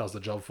does the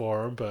job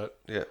for them. But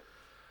Yeah.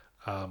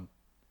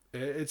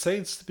 It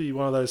seems to be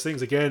one of those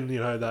things, again,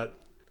 that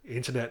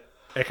internet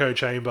echo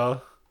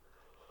chamber,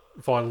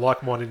 find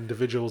like-minded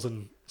individuals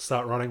and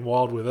start running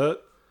wild with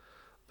it.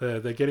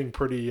 They're getting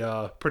pretty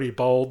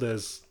bold.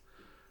 There's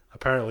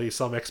apparently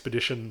some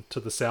expedition to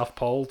the South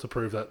Pole to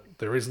prove that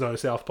there is no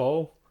South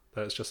Pole,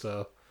 that it's just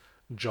a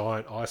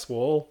giant ice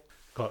wall.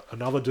 Got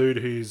another dude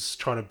who's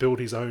trying to build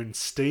his own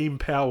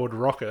steam-powered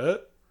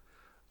rocket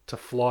to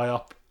fly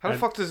up. How the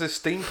fuck does a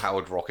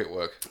steam-powered rocket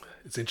work?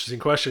 It's an interesting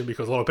question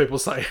because a lot of people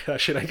say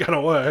that shit ain't going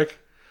to work.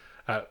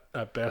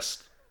 At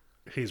best,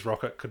 his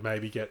rocket could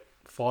maybe get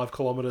 5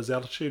 kilometers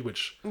altitude,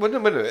 which... Wait a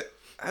minute.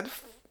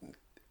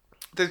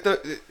 There's no...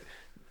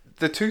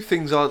 The two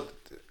things aren't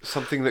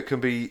something that can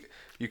be...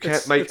 You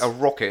can't make a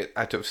rocket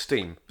out of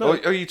steam. No.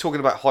 Are you talking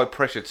about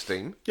high-pressured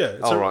steam? Yeah,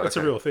 it's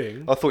a real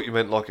thing. I thought you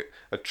meant like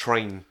a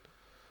train.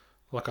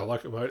 Like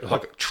Back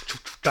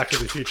to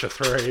the Future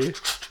 3.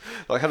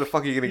 Like, how the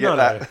fuck are you going to get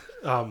that?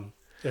 No.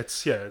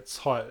 It's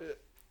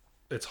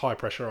high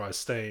pressurized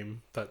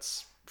steam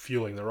that's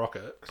fueling the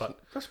rocket. But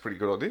That's a pretty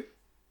good idea.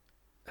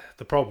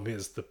 the problem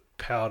is the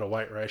power to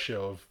weight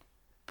ratio of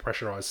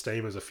pressurized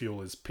steam as a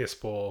fuel is piss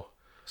poor.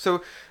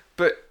 So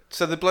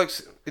the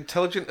bloke's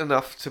intelligent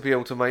enough to be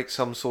able to make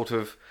some sort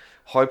of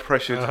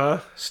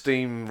high-pressured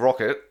steam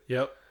rocket,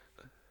 Yep.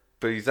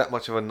 but he's that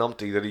much of a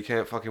numpty that he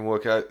can't fucking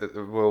work out that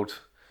the world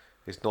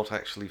is not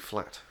actually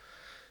flat.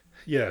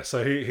 Yeah,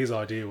 so his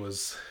idea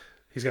was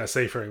he's going to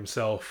see for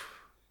himself,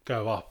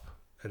 go up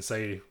and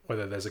see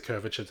whether there's a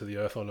curvature to the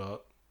Earth or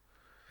not,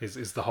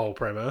 is the whole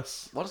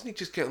premise. Why doesn't he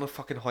just get on a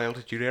fucking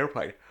high-altitude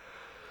airplane?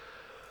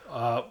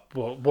 Well,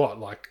 what,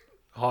 like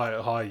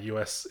high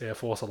US Air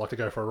Force, I'd like to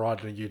go for a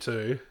ride in a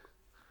U-2.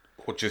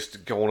 Or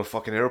just go on a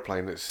fucking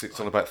airplane that sits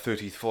on about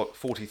 40,000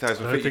 I don't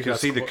feet. You think can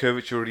that's see the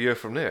curvature of the Earth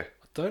from there.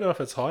 I don't know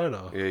if it's high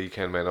enough. Yeah, you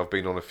can, man. I've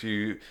been on a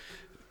few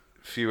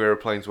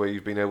airplanes where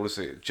you've been able to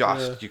see it.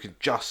 You can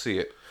just see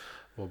it.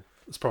 Well,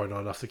 it's probably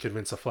not enough to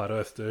convince a flat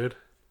Earth dude.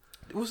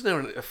 Wasn't there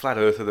a flat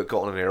earther that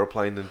got on an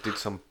airplane and did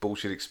some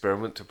bullshit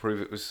experiment to prove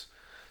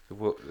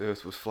the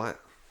Earth was flat?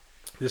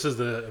 This is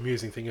the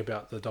amusing thing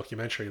about the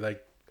documentary. They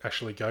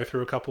actually go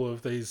through a couple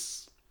of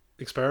these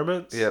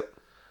experiments. Yep.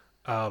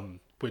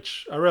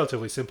 Which are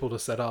relatively simple to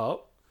set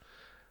up.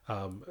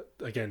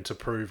 Again, to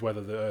prove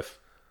whether the Earth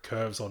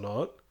curves or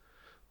not.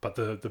 But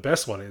the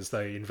best one is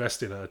they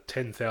invest in a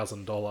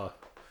 $10,000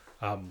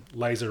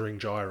 laser ring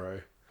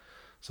gyro.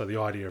 So the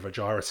idea of a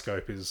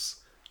gyroscope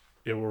is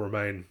it will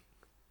remain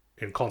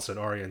in constant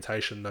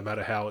orientation no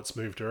matter how it's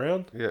moved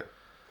around. Yeah.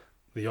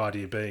 The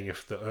idea being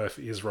if the Earth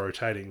is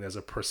rotating, there's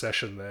a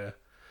precession there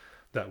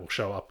that will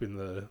show up in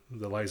the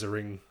laser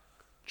ring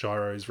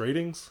gyro's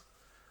readings.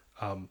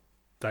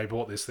 They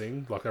bought this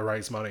thing, like they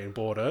raised money and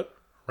bought it,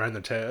 ran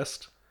the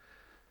test,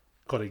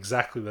 got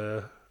exactly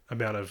the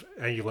amount of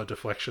angular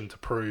deflection to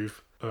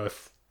prove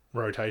Earth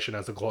rotation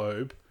as a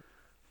globe.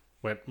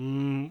 Went,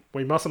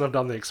 we mustn't have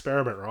done the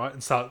experiment right,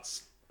 and start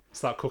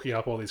cooking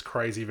up all these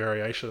crazy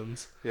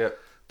variations. Yeah.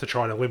 To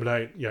try and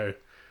eliminate,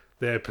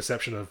 their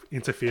perception of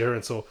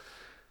interference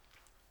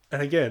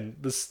and again,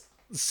 this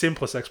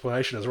simplest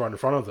explanation is right in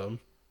front of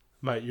them.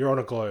 Mate, you're on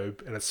a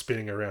globe and it's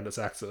spinning around its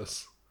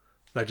axis.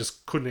 They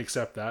just couldn't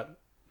accept that.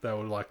 They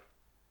were like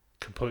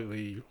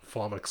completely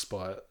flummoxed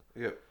by it.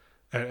 Yep.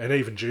 And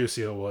even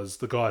juicier was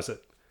the guys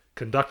that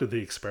conducted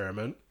the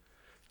experiment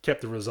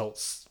kept the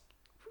results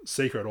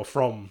secret, or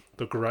from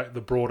the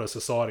broader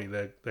society,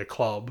 their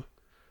club,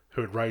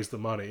 who had raised the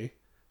money,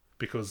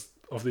 because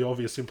of the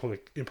obvious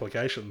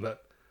implication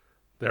that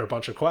they're a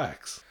bunch of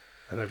quacks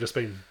and they've just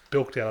been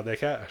bilked out of their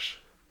cash.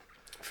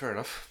 Fair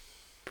enough.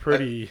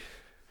 Pretty.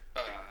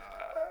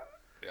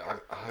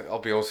 I'll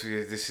be honest with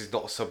you. This is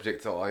not a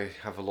subject that I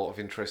have a lot of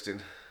interest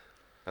in,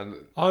 and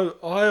I'm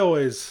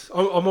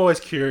always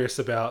curious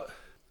about,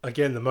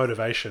 again, the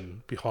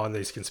motivation behind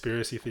these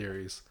conspiracy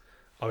theories.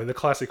 I mean, the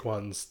classic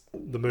ones,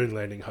 the moon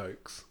landing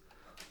hoax,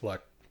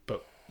 like,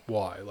 but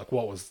why? Like,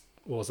 what was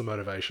the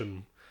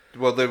motivation?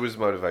 well, there was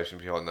motivation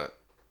behind that.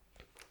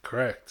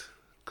 Correct,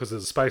 because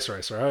there's a space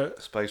race, right?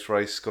 Space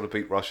race, got to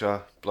beat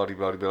Russia, bloody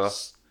bloody blah.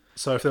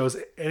 So if there was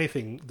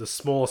anything the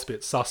smallest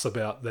bit sus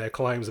about their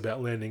claims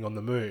about landing on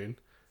the moon,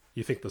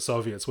 you think the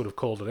Soviets would have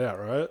called it out,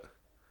 right?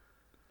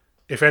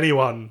 If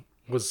anyone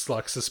was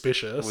like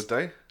suspicious, Would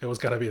they? it was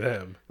going to be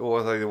them. Or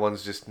are they the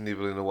ones just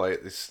nibbling away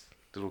at this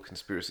little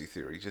conspiracy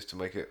theory just to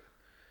make it?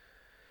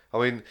 I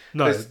mean,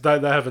 No, they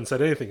haven't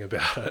said anything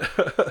about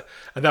it.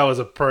 And that was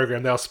a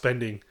program they were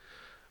spending,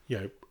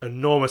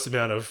 enormous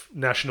amount of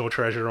national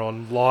treasure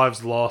on,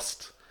 lives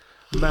lost,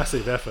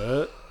 massive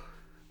effort,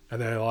 and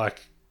they're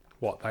like,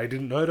 what, they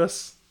didn't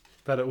notice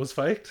that it was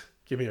faked?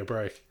 Give me a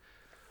break.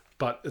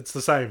 But it's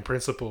the same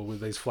principle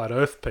with these flat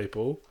earth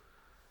people.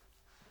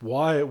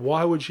 Why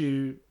would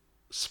you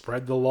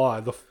spread the lie,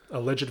 the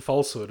alleged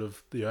falsehood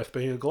of the earth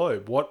being a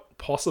globe? What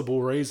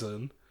possible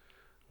reason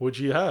would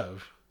you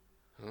have?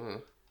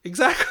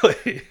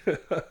 Exactly.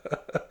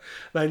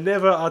 They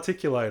never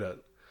articulate it.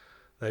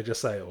 They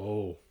just say,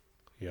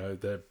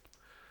 the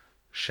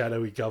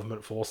shadowy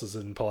government forces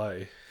in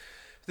play.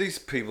 these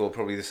people are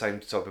probably the same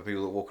type of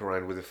people that walk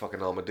around with a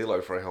fucking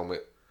armadillo for a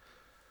helmet.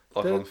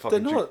 Like They're, on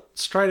fucking they're not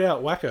straight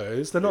out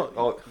wackos. They're not.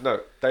 Oh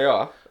no, they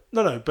are.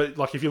 No, but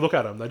like if you look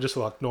at them, they're just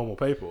like normal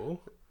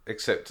people.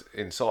 Except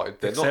inside,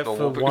 they're Except not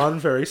normal for people. one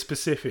very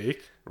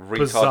specific,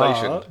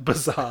 Retardation.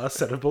 bizarre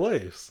set of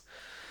beliefs.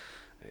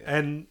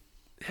 And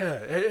yeah,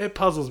 it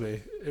puzzles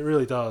me. It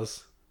really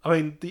does. I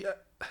mean,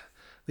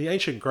 the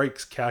ancient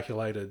Greeks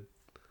calculated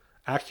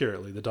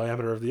accurately the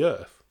diameter of the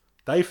Earth.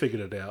 They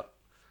figured it out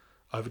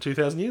over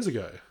 2,000 years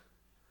ago.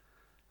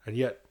 And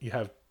yet you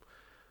have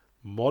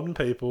modern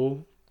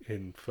people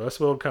in first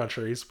world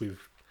countries with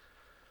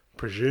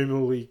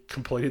presumably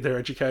completed their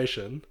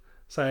education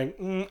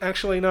saying,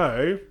 actually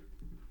no,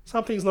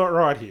 something's not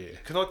right here.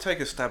 Can I take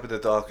a stab in the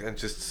dark and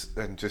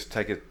just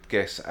take a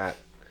guess at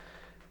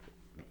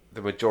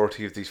the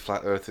majority of these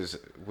flat earthers?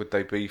 Would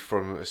they be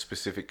from a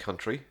specific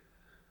country?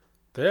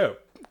 They're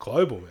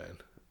global, man.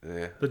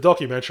 Yeah, The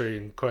documentary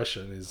in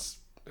question is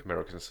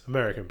Americans.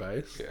 American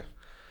based. Yeah.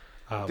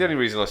 The only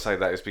reason I say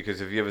that is because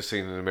have you ever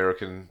seen an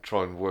American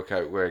try and work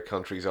out where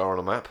countries are on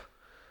a map?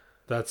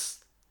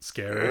 That's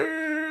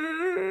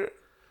scary.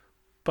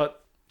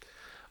 But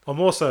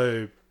I'm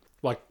also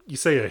like, you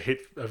see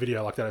a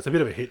video like that, it's a bit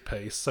of a hit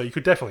piece, so you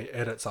could definitely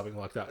edit something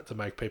like that to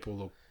make people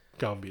look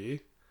Gumby.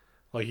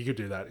 Like you could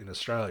do that in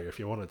Australia if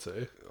you wanted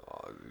to.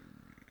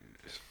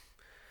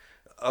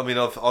 I mean,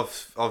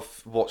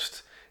 I've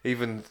watched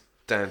even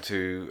down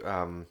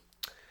to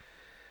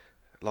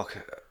like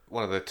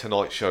one of the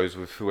Tonight shows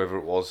with whoever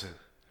it was,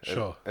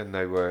 Sure. and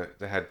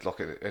they had like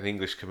an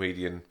English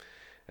comedian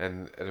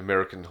and an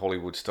American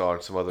Hollywood star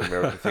and some other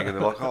American thing, and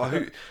they're like,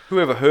 oh, who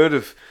ever heard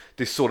of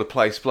this sort of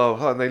place, blah, blah,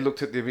 blah. And they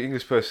looked at the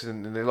English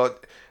person and they're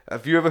like,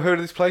 have you ever heard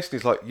of this place? And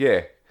he's like,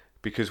 yeah,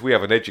 because we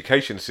have an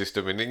education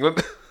system in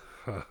England.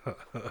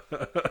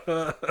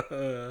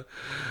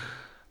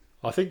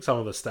 I think some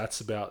of the stats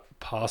about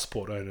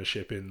passport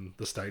ownership in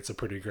the States are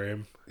pretty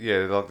grim.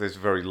 Yeah, like there's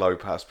very low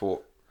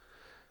passport.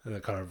 And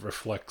it kind of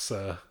reflects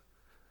an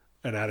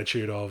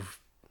attitude of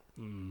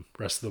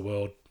rest of the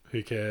world,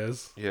 who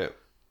cares? Yeah.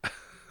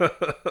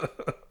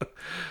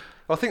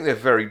 I think they're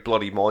very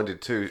bloody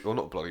minded too. Well,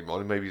 not bloody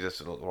minded, maybe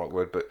that's not the right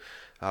word, but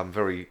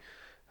very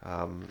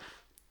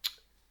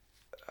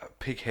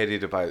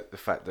pig-headed about the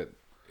fact that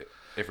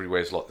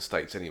everywhere's like the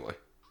States anyway.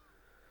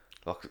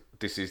 Like,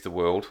 this is the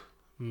world.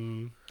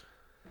 I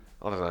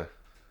don't know.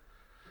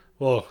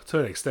 Well, to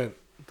an extent,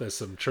 there's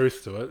some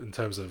truth to it in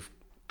terms of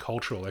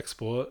cultural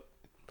export.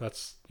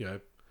 That's,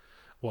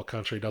 what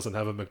country doesn't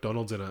have a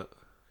McDonald's in it?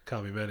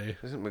 Can't be many.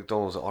 Isn't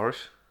McDonald's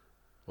Irish?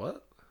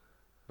 What?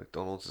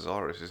 McDonald's is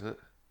Irish, isn't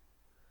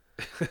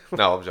it?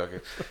 No, I'm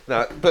joking.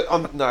 No, but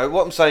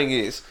what I'm saying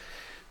is,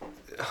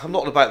 I'm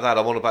not about that.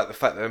 I'm on about the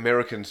fact that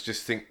Americans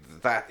just think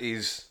that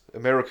is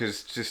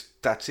America's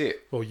just that's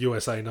it. Well,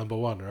 USA number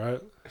one,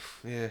 right?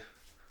 Yeah.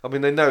 I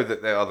mean, they know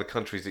that there are other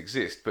countries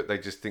exist, but they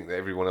just think that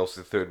everyone else is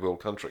a third world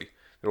country.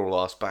 They're all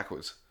ass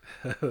backwards.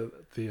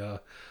 The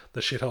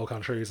shithole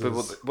countries. But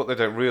what they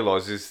don't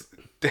realise is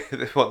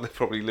they're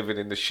probably living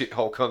in the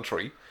shithole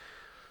country.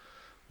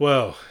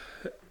 Well,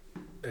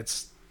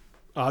 it's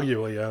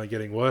arguably only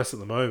getting worse at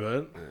the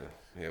moment.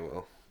 Yeah,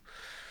 well.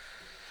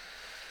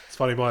 It's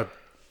funny, my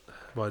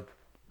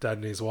dad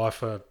and his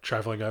wife are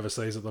travelling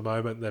overseas at the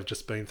moment. They've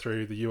just been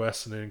through the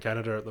US and in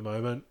Canada at the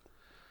moment.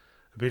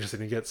 It'd be interesting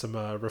to get some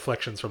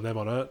reflections from them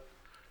on it.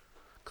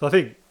 Because I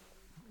think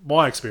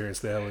my experience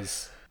there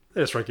was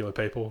they're just regular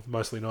people,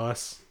 mostly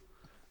nice.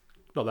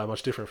 Not that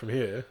much different from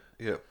here.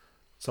 Yeah.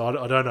 So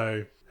I don't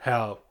know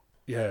how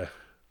there's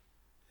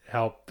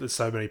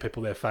so many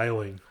people there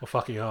failing or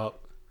fucking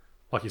up.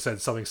 Like you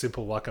said, something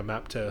simple like a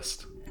map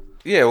test.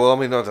 Yeah, well, I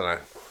mean, I don't know.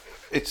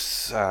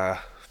 It's,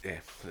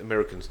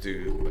 Americans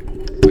do...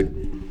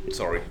 Wait,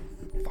 sorry.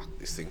 Fuck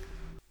this thing.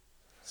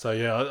 So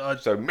yeah,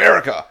 So,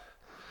 America!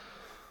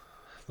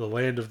 the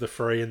land of the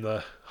free and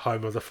the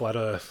home of the flat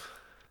earth.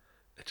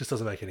 It just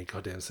doesn't make any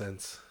goddamn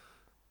sense.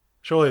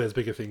 Surely there's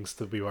bigger things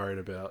to be worried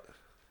about.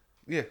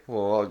 Yeah,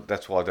 well,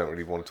 that's why I don't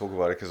really want to talk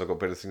about it, because I've got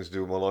better things to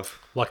do in my life.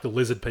 Like the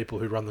lizard people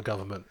who run the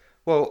government.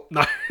 Well,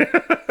 No.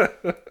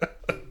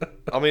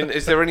 I mean,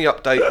 is there any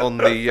update on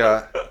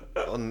the,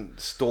 on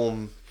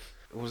Storm...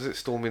 Was it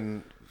Storm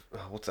in...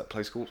 what's that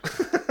place called?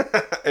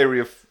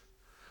 Area...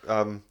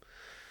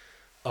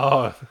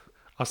 Oh,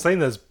 I've seen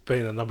there's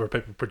been a number of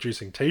people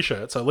producing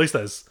T-shirts. So at least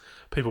there's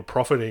people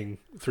profiting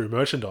through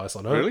merchandise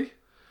on it. Really?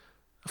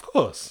 Of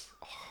course.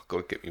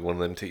 Got to get me one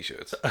of them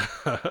T-shirts.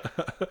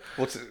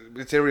 What's it?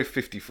 It's Area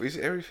 54. Is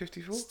it Area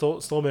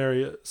 54?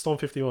 Storm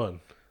 51.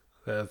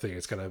 I think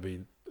it's going to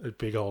be a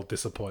big old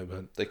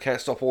disappointment. They can't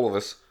stop all of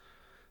us.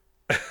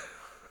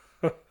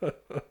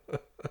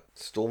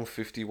 Storm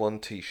 51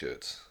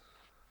 T-shirts.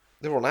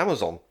 They're on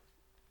Amazon.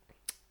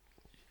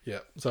 Yeah,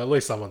 so at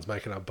least someone's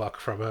making a buck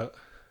from it.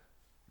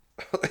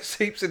 There's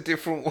heaps of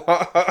different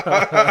ones.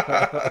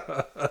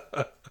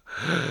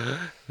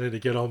 Need to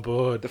get on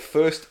board. The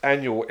first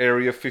annual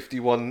Area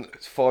 51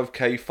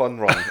 5K fun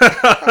run.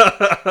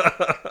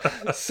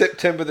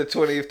 September the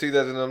 20th,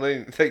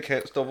 2019. They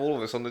can't stop all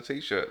of us on the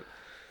T-shirt.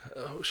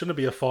 Shouldn't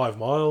it be a 5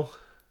 mile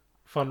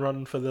fun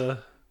run for the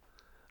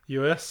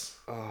US?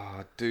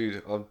 Oh,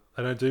 dude.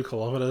 They don't do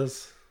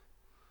kilometres.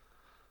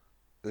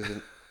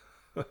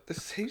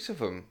 There's heaps of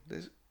them.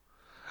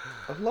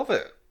 I love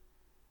it.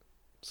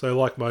 So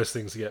like most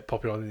things that get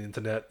popular on the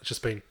internet, it's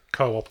just been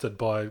co-opted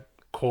by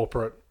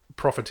corporate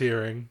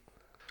profiteering.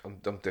 I'm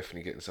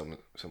definitely getting some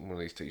one of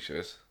these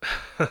T-shirts.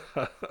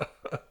 How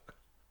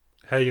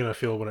are you going to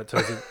feel when it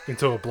turns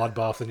into a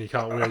bloodbath and you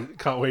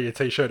can't wear your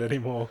T-shirt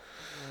anymore?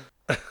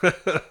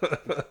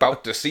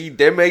 About to see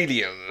them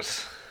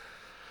aliens.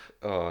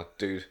 Oh,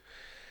 dude.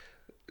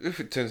 If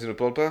it turns into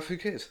a bloodbath, who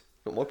cares?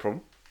 Not my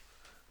problem.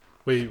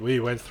 We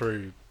went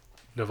through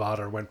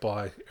Nevada and went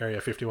by Area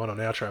 51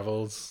 on our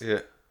travels. Yeah.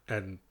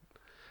 And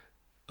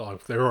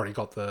they've already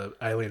got the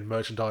alien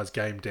merchandise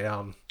game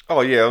down.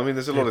 Oh, yeah. I mean,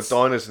 there's a lot of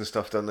diners and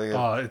stuff, don't they?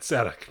 Oh, it's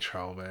out of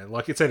control, man.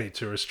 Like, it's any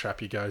tourist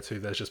trap you go to,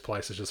 there's just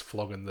places just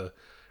flogging the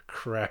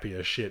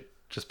crappiest shit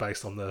just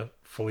based on the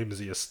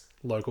flimsiest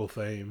local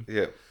theme.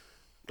 Yeah.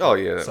 Oh,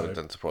 yeah. That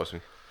doesn't surprise me.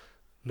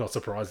 Not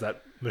surprised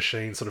that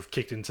machine sort of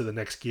kicked into the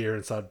next gear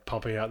and started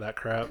pumping out that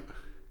crap.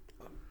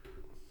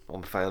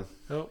 I'm a fan.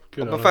 Oh,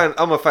 good.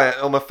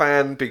 I'm a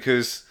fan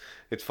because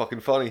it's fucking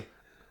funny.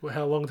 Well,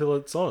 how long till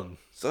it's on?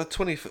 So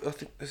 20th, I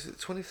think, is it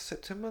 20th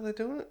September they're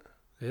doing it?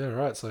 Yeah,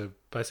 right. So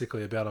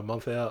basically about a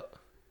month out.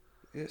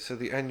 Yeah, so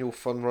the annual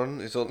fun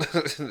run is on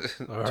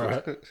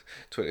Alright.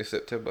 20th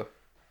September.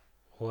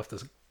 We'll have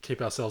to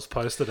keep ourselves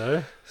posted,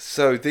 eh?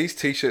 So these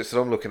T-shirts that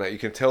I'm looking at, you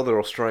can tell they're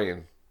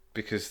Australian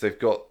because they've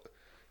got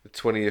the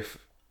 20th...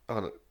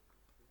 Oh,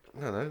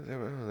 no,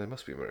 they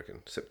must be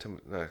American.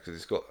 September... No, because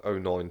it's got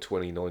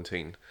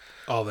 09/20/19.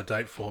 Oh, the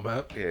date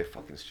format. Yeah,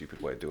 fucking stupid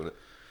way of doing it.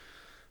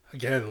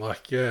 Again,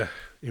 like, yeah,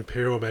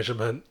 imperial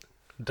measurement,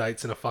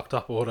 dates in a fucked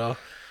up order,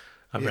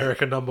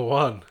 America number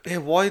one. Yeah,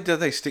 why do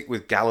they stick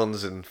with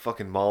gallons and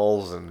fucking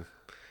miles and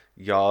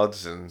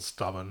yards and...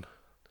 Stubborn.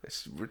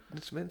 It's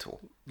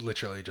mental.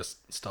 Literally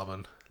just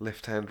stubborn.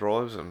 Left-hand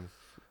drives and...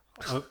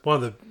 One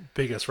of the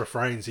biggest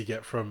refrains you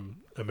get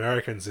from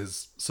Americans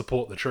is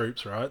support the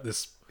troops, right?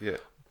 This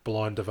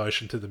blind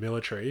devotion to the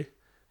military.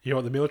 You know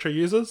what the military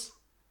uses?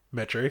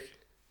 Metric.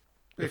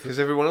 Yeah, because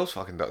everyone else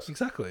fucking does.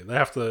 Exactly. They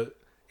have to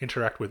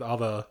interact with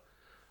other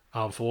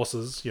armed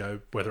forces, you know,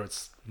 whether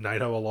it's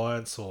NATO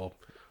alliance or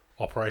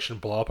Operation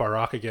Blow Up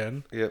Iraq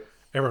again. Yep.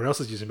 Everyone else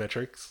is using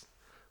metrics.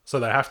 So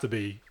they have to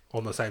be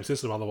on the same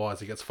system,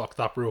 otherwise it gets fucked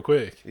up real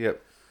quick.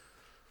 Yep.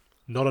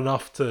 Not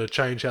enough to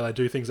change how they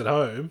do things at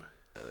home.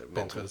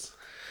 Bonkers.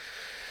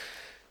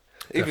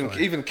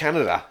 Even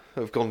Canada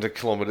have gone to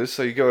kilometres,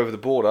 so you go over the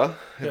border,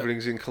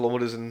 everything's in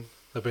kilometres and...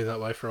 They've been that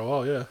way for a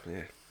while, yeah.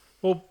 Yeah.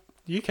 Well,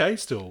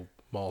 UK's still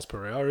miles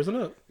per hour, isn't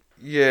it?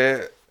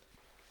 Yeah.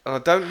 I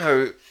don't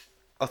know.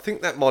 I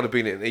think that might have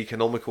been an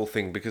economical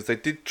thing because they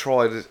did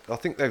try to... I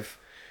think they've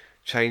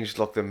changed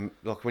like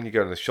when you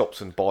go in the shops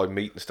and buy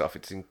meat and stuff,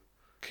 it's in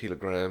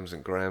kilograms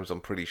and grams,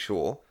 I'm pretty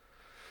sure.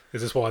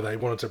 Is this why they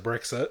wanted to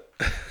Brexit?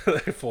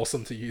 They forced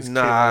them to use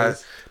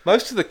kilos?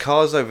 Most of the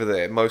cars over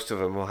there, most of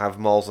them will have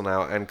miles an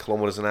hour and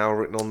kilometres an hour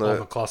written on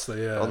the cluster,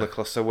 yeah. On the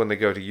cluster, so when they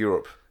go to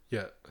Europe,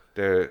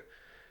 they're...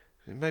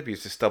 Maybe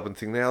it's a stubborn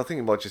thing now. I think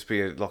it might just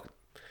be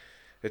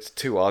it's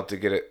too hard to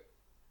get it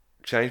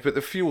changed. But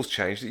the fuel's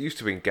changed. It used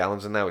to be in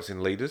gallons and now it's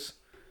in litres.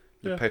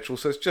 The petrol,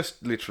 so it's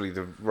just literally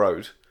the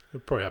road.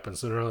 It probably happens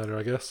sooner or later,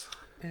 I guess.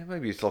 Yeah,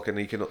 maybe it's like an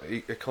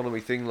economy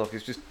thing. Like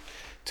it's just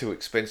too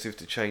expensive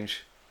to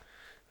change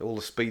all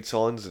the speed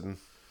signs and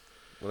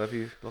whatever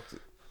you like.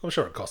 I'm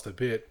sure it cost a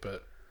bit,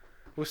 but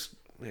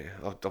Yeah,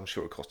 I'm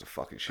sure it cost a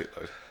fucking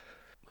shitload.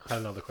 I had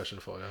another question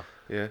for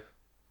you. Yeah.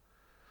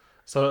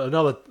 So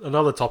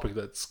another topic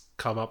that's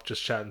come up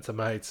just chatting to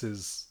mates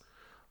is,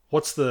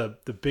 what's the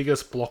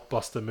biggest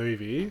blockbuster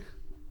movie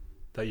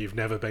that you've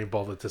never been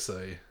bothered to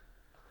see?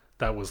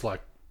 That was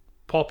like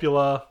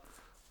popular,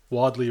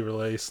 widely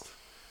released,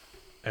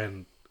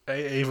 and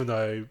even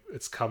though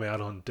it's come out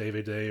on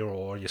DVD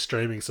or on your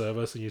streaming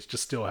service, and you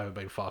just still haven't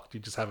been fucked. You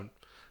just haven't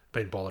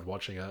been bothered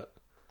watching it.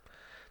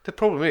 The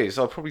problem is,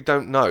 I probably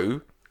don't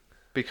know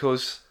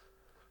because.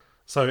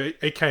 So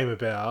it came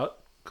about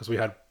because we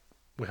had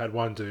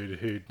one dude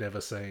who'd never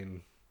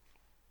seen.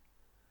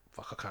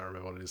 Fuck, I can't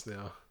remember what it is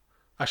now.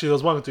 Actually, there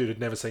was one dude who'd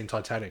never seen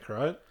Titanic,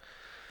 right?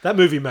 That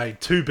movie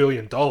made $2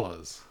 billion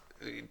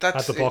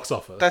at the box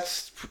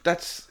office.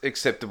 That's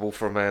acceptable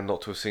for a man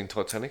not to have seen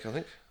Titanic, I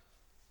think.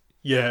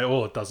 Yeah,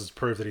 all it does is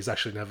prove that he's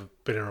actually never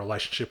been in a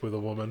relationship with a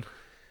woman.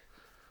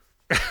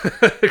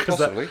 Because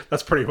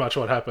that's pretty much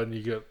what happened.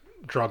 You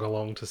get drug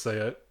along to see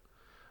it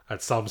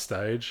at some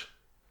stage.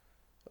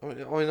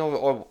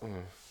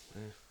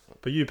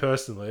 But you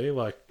personally,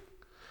 like,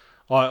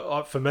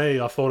 for me,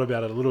 I thought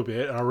about it a little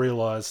bit, and I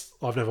realised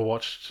I've never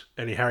watched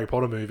any Harry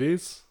Potter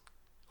movies.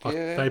 Like,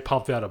 they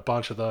pumped out a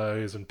bunch of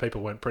those, and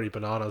people went pretty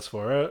bananas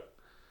for it.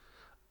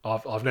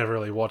 I've never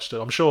really watched it.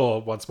 I'm sure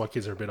once my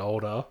kids are a bit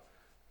older,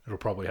 it'll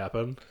probably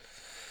happen.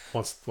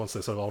 Once they're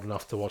sort of old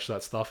enough to watch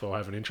that stuff or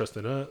have an interest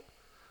in it,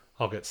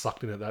 I'll get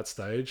sucked in at that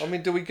stage. I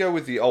mean, do we go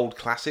with the old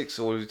classics,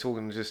 or are we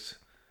talking just...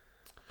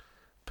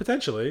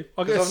 Potentially.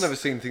 I Because guess... I've never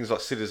seen things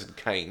like Citizen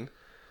Kane.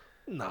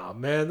 Nah,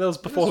 man, that was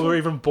before we were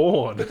even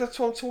born. But that's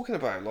what I'm talking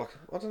about. Like,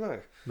 I don't know.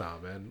 Nah,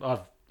 man,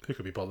 who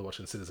could be bothered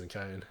watching Citizen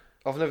Kane?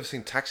 I've never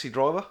seen Taxi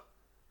Driver.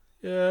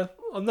 Yeah,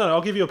 no,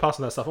 I'll give you a pass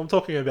on that stuff. I'm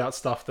talking about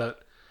stuff that,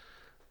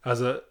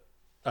 as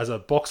a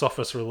box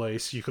office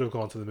release, you could have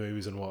gone to the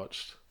movies and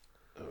watched.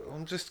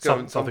 I'm just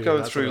going. I'm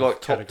going through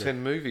like top category.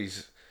 10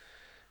 movies,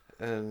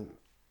 and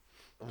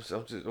I'm just,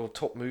 or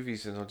top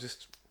movies, and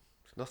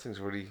nothing's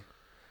really.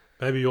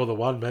 Maybe you're the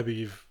one. Maybe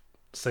you've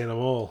seen them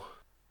all.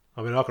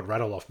 I mean, I could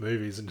rattle off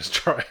movies and just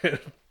try and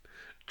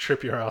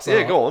trip your ass up.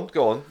 Yeah, go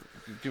on.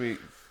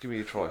 Give me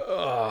a try.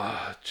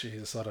 Oh,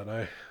 Jesus, I don't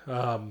know.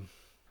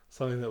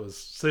 Something that was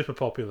super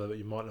popular that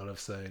you might not have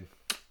seen.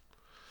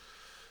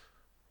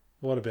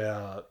 What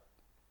about...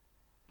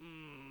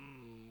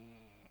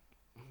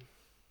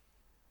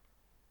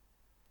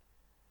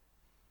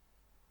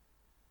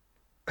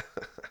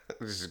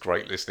 This is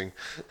great listening.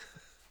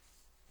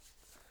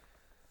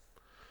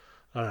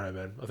 I don't know,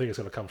 man. I think it's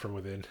going to come from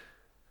within.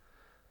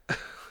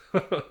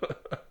 Yeah,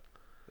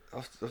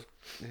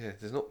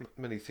 there's not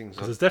many things.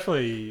 There's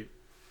definitely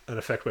an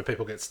effect where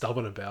people get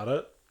stubborn about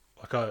it.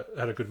 Like, I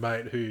had a good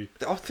mate who...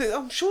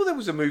 I'm sure there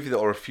was a movie that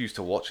I refused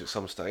to watch at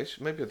some stage.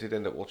 Maybe I did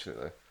end up watching it,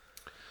 though.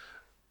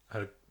 I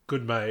had a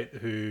good mate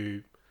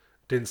who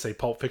didn't see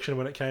Pulp Fiction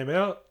when it came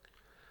out,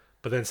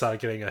 but then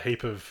started getting a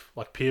heap of,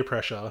 like, peer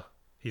pressure.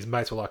 His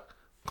mates were like,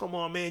 come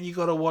on, man, you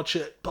got to watch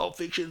it. Pulp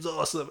Fiction's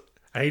awesome.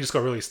 And he just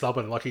got really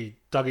stubborn. Like, he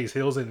dug his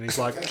heels in and he's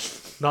like,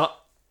 nah,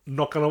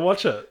 not going to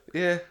watch it.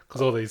 Yeah.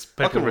 Because all these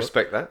people I can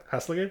respect that.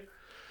 hassling him.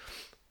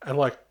 And,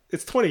 like,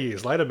 it's 20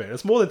 years later, man.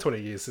 It's more than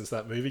 20 years since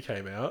that movie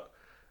came out.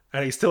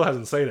 And he still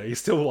hasn't seen it. He's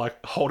still,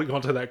 like, holding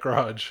on to that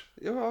grudge.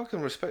 Yeah, well, I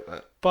can respect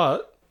that.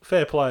 But,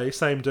 fair play,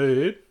 same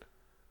dude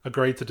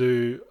agreed to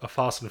do a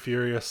Fast and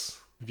Furious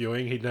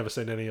viewing. He'd never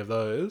seen any of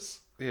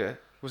those. Yeah.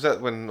 Was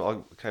that when I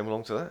came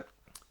along to that?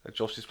 At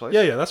Josh's place?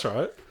 Yeah, that's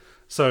right.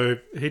 So,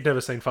 he'd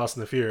never seen Fast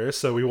and the Furious,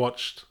 so we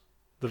watched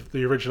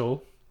the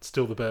original,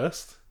 still the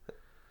best.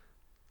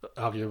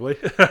 Arguably.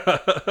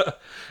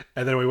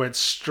 And then we went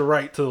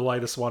straight to the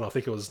latest one. I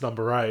think it was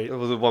number 8. It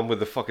was the one with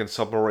the fucking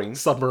submarine.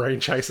 Submarine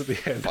chase at the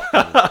end.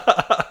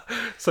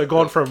 So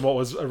gone from what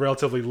was a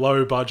relatively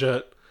low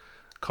budget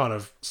kind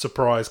of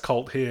surprise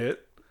cult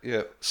hit,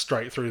 Yeah.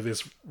 straight through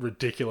this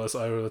ridiculous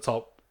over the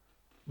top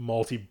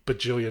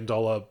multi-bajillion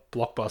dollar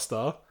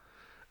blockbuster.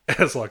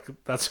 It's like,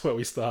 that's where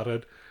we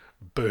started.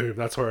 Boom,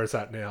 that's where it's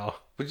at now.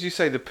 Would you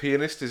say The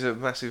Pianist is a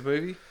massive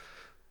movie?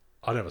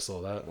 I never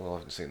saw that. Well, I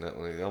haven't seen that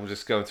one either. I'm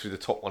just going through the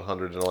top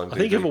 100 and IMDb. I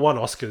think if it won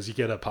Oscars, you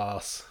get a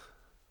pass.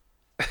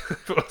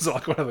 If it was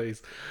like one of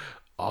these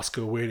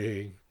Oscar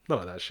winning, none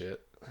of that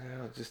shit.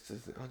 Yeah, I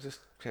just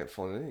can't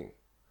find anything.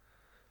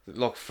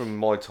 Like from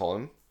my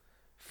time,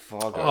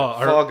 Fargo.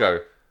 Fargo.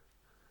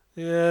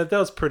 Yeah, that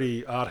was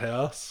pretty art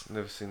house.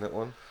 Never seen that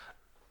one.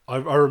 I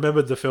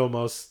remembered the film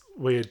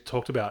we had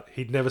talked about.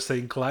 He'd never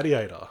seen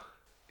Gladiator.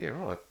 Yeah,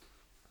 right.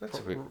 That's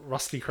a bit...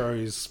 Rusty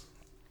Crowe's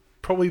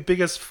probably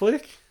biggest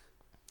flick.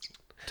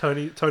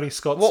 Tony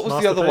Scott's What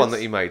was the other one that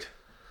masterpiece. he made?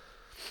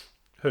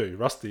 Who?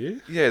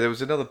 Rusty? Yeah, there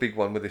was another big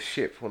one with a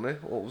ship,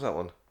 wasn't there? What was that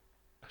one?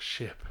 A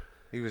ship.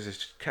 He was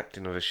a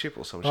captain of a ship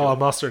or some shit. Oh,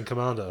 Master and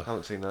Commander. I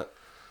haven't seen that.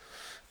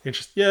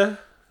 Yeah,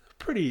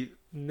 pretty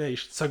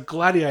niche. So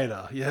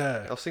Gladiator,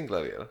 yeah. I've seen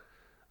Gladiator.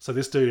 So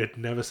this dude had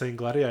never seen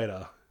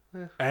Gladiator.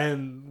 Yeah.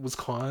 And was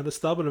kind of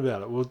stubborn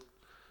about it. Well,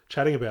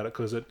 chatting about it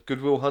because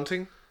Goodwill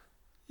Hunting.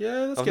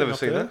 that's I've getting never up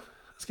seen there. that.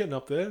 It's getting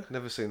up there.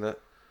 Never seen that.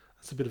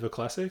 It's a bit of a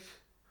classic.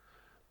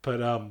 But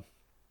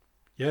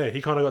yeah,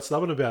 he kind of got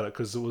stubborn about it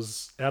because it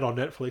was out on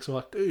Netflix. I'm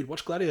like, dude,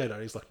 watch Gladiator.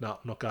 And he's like, nah, I'm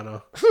not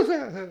gonna.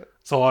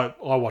 So I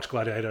watched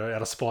Gladiator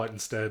out of spite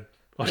instead.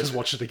 I just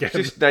watched it again.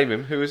 Just name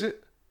him. Who is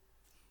it?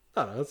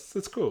 I don't know,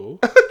 it's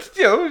cool.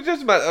 Yeah, it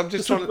doesn't matter. I'm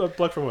just Just trying to... a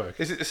bloke from work.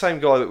 Is it the same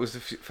guy that was the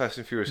Fast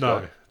and Furious No,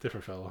 guy?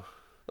 different fella.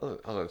 I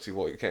don't see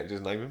why you can't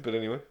just name him, but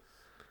anyway.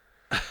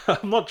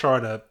 I'm not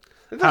trying to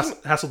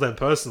hassle them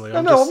personally.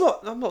 I'm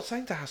not. I'm not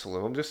saying to hassle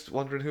them. I'm just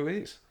wondering who it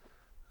is.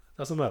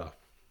 Doesn't matter.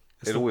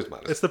 It always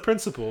matters. It's the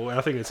principle, and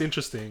I think it's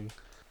interesting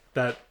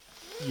that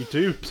you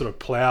do sort of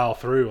plow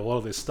through a lot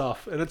of this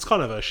stuff, and it's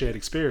kind of a shared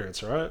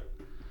experience, right?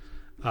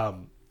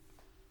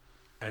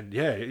 And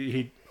yeah,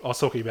 I was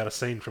talking about a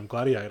scene from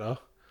Gladiator.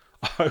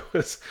 I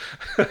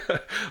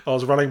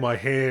was running my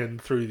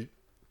hand through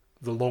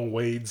the long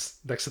weeds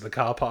next to the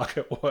car park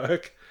at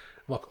work.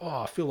 I'm like,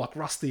 oh, I feel like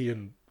Rusty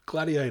in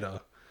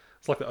Gladiator.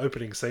 It's like the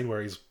opening scene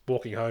where he's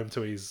walking home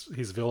to his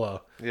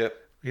villa. Yep.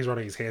 He's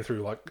running his hand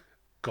through like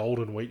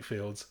golden wheat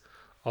fields.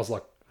 I was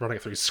like running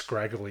it through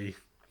scraggly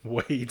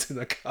weeds in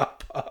the car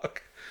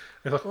park.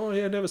 They're like, oh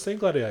yeah, never seen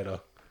Gladiator.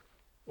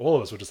 All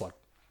of us were just like,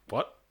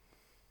 what?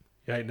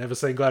 You ain't never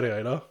seen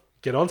Gladiator?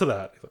 Get onto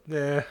that. He's like,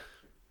 nah,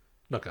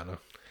 not gonna.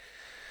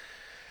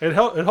 It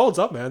holds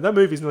up, man. That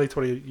movie's nearly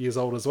 20 years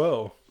old as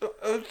well.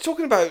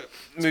 Talking about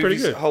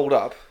movies that hold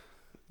up,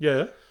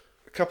 Yeah.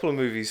 a couple of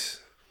movies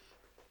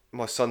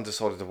my son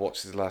decided to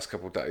watch the last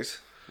couple of days.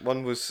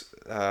 One was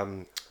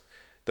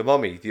The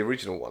Mummy, the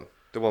original one.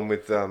 The one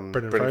with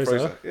Brendan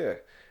Fraser. Yeah.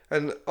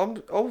 And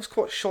I was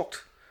quite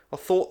shocked. I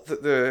thought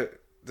that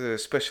the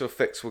special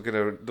effects were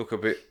going to look a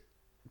bit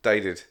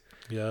dated.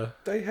 Yeah.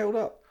 They held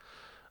up.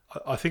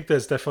 I think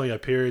there's definitely a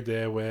period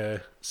there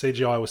where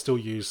CGI was still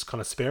used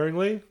kind of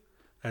sparingly,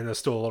 and there's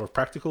still a lot of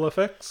practical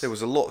effects. There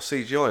was a lot of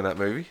CGI in that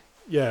movie.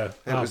 Yeah.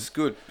 It was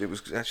good. It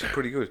was actually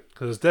pretty good.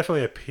 Because there's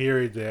definitely a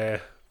period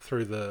there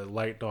through the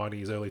late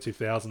 90s, early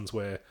 2000s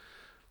where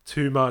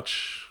too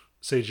much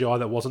CGI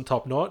that wasn't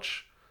top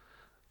notch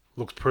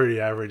looks pretty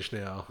average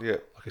now. Yeah.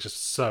 Like it's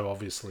just so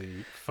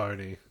obviously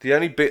phony. The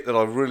only bit that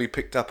I really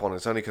picked up on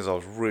is only because I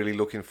was really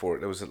looking for it.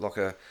 There was like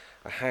a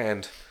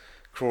hand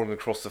crawling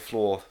across the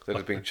floor that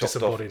had been chopped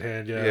off. Disembodied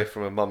hand, yeah. Yeah,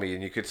 from a mummy,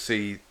 and you could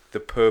see the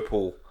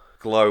purple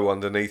glow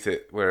underneath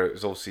it, where it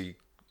was obviously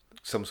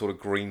some sort of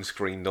green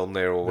screened on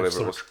there or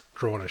whatever it was.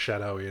 Drawn a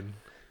shadow in.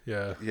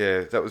 Yeah.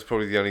 Yeah, that was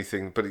probably the only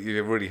thing, but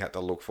you really had to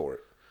look for it.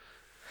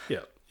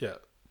 Yeah, yeah.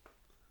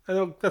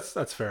 And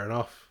that's fair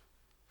enough.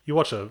 You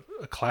watch a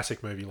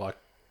classic movie like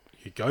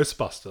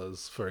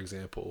Ghostbusters, for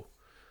example,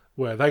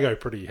 where they go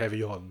pretty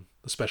heavy on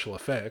the special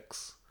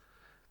effects,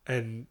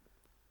 and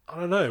I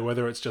don't know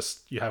whether it's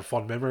just you have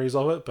fond memories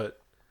of it,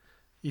 but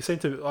you seem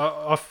to.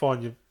 I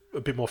find you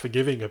a bit more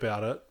forgiving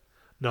about it,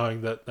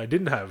 knowing that they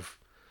didn't have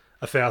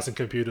 1,000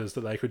 computers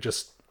that they could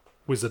just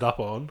whiz it up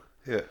on.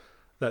 Yeah.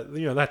 That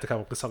they had to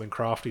come up with something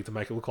crafty to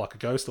make it look like a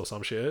ghost or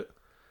some shit.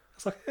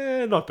 It's like,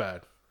 not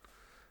bad,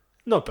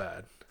 not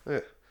bad.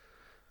 Yeah.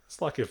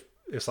 It's like if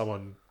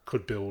someone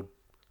could build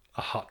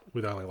a hut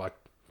with only like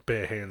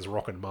bare hands,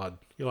 rock and mud.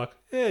 You're like,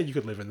 you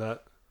could live in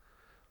that.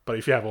 But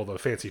if you have all the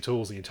fancy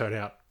tools and you turn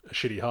out a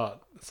shitty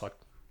hut, it's like,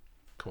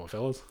 come on,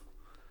 fellas,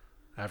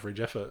 average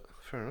effort.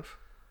 Fair enough.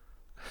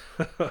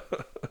 I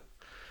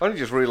only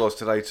just realised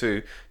today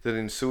too that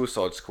in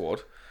Suicide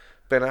Squad,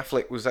 Ben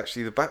Affleck was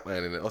actually the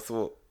Batman in it. I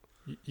thought,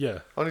 yeah,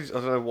 I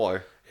don't know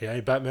why. He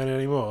ain't Batman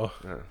anymore.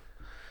 Yeah.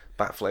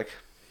 Batfleck.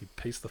 He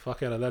pieced the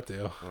fuck out of that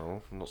deal.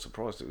 Oh, I'm not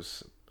surprised. It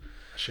was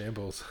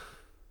Shambles.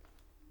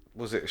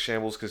 Was it a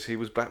shambles because he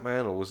was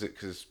Batman, or was it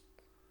because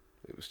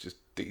it was just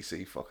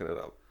DC fucking it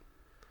up?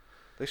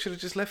 They should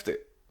have just left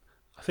it.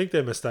 I think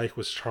their mistake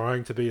was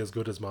trying to be as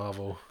good as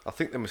Marvel. I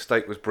think the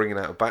mistake was bringing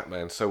out a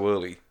Batman so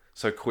early,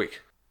 so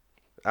quick.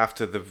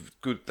 After the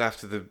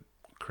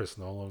Chris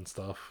Nolan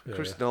stuff. Yeah.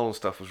 Chris Nolan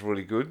stuff was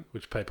really good,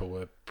 which people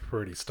were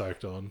pretty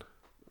stoked on.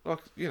 Like,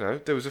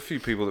 there was a few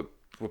people that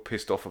were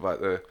pissed off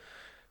about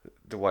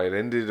the way it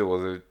ended,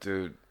 or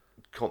the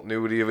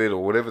continuity of it,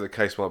 or whatever the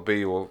case might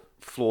be, or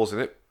flaws in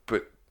it.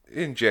 But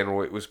in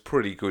general, it was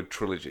pretty good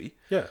trilogy.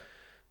 Yeah.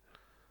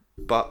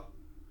 But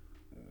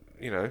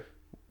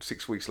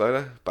 6 weeks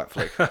later,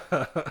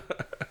 Batfleck.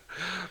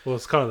 Well,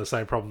 it's kind of the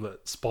same problem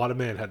that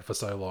Spider-Man had for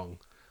so long.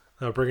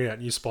 They were bringing out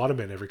new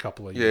Spider-Man every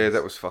couple of years. Yeah,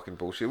 that was fucking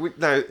bullshit.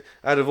 Now,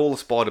 out of all the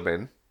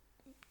Spider-Men,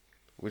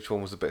 which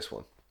one was the best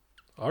one?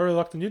 I really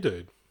like the new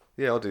dude.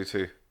 Yeah, I do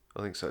too.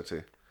 I think so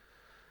too.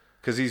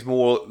 Because he's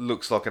more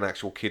looks like an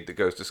actual kid that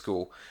goes to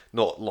school,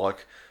 not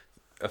like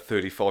a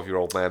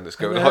 35-year-old man that's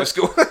going to high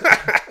school.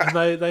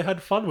 And they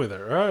had fun with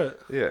it, right?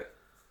 Yeah.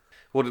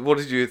 What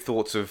did your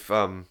thoughts of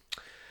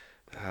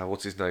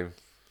what's his name?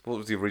 What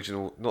was the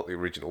original? Not the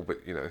original, but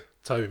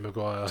Tobey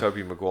Maguire.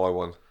 Tobey Maguire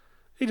one.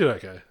 He did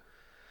okay.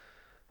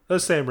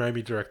 Those Sam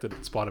Raimi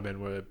directed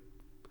Spider-Man were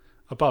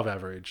above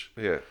average.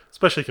 Yeah.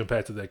 Especially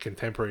compared to their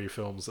contemporary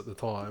films at the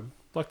time.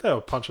 Like, they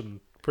were punching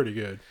pretty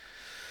good.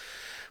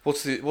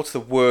 What's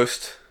the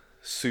worst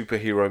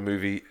superhero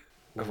movie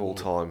of all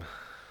time?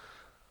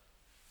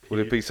 Would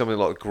it be something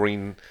like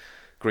Green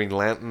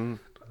Lantern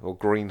or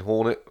Green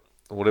Hornet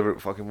or whatever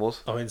it fucking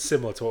was? I mean,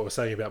 similar to what we were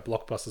saying about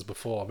blockbusters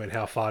before. I mean,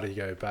 how far do you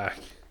go back?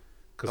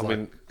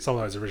 Because some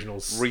of those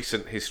originals,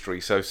 recent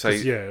history. So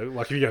say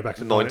like if you go back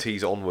to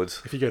 90s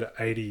onwards. If you go to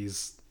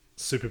 80s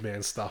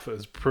Superman stuff, it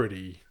was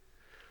pretty.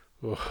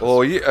 Wait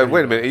a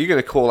minute. Are you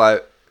going to call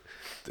out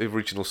the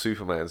original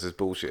Supermans as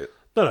bullshit?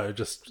 No,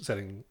 just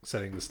setting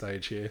the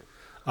stage here.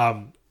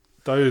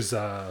 Those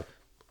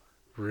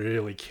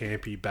really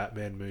campy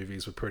Batman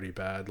movies were pretty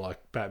bad, like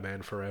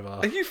Batman Forever.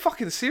 Are you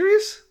fucking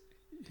serious?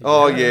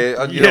 Oh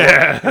yeah,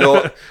 yeah. You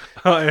know,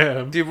 I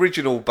am. the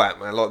original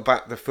Batman,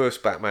 like the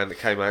first Batman that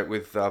came out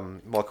with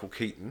Michael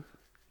Keaton.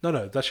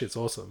 No, that shit's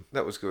awesome.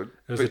 That was good.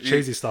 It was the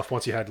cheesy stuff.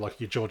 Once you had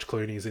like your George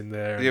Clooney's in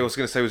there. Yeah, I was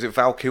going to say, was it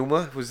Val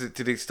Kilmer?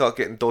 Did he start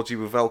getting dodgy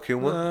with Val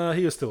Kilmer?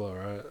 He was still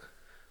alright.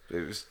 It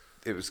was.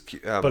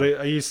 But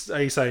are you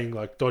saying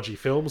like dodgy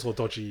films or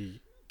dodgy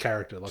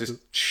character? Like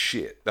just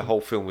shit. The whole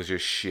film was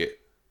just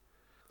shit.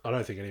 I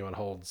don't think anyone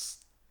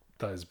holds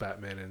those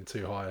Batman in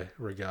too high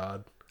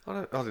regard.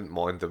 I didn't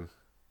mind them.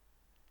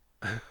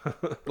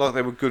 Like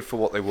they were good for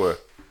what they were.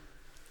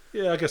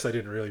 Yeah, I guess they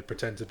didn't really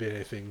pretend to be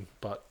anything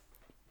but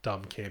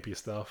dumb, campy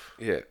stuff.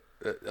 Yeah,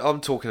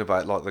 I'm talking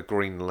about like the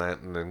Green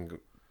Lantern and.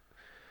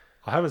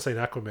 I haven't seen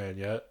Aquaman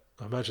yet.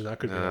 I imagine that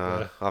could be up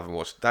there. I haven't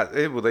watched that.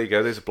 Well, there you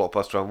go. There's a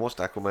blockbuster. I haven't watched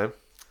Aquaman.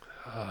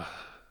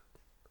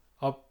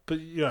 But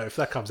you know, if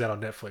that comes out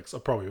on Netflix, I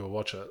probably will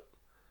watch it.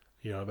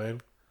 You know what I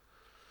mean?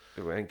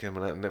 It ain't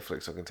coming out on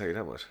Netflix. I can tell you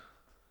that much.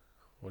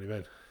 What do you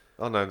mean?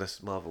 Oh no,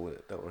 that's Marvel. Isn't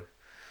it? Don't worry.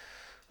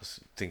 I was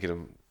thinking of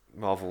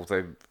Marvel.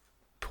 They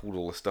pulled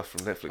all the stuff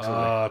from Netflix.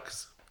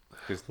 Because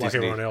like Disney,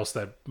 everyone else,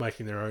 they're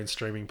making their own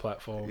streaming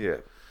platform. Yeah,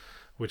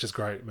 which is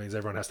great. It means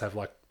everyone has to have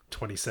like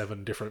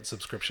 27 different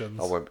subscriptions.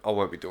 I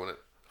won't be doing it.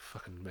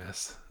 Fucking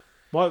mess.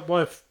 One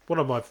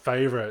of my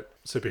favourite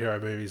superhero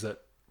movies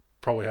that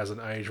probably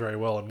hasn't aged very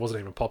well and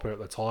wasn't even popular at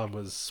the time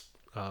was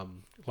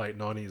late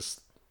 90s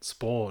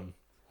Spawn.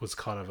 Was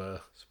kind of I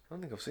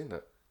don't think I've seen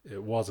that.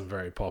 It wasn't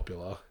very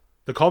popular.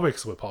 The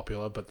comics were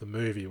popular, but the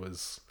movie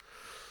was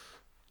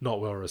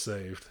not well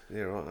received.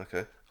 Yeah, right,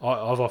 okay.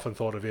 I've often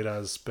thought of it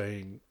as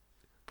being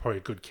probably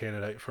a good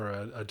candidate for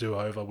a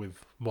do-over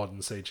with modern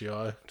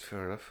CGI.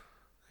 Fair enough.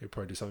 He'd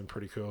probably do something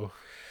pretty cool.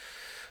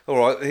 All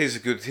right, here's a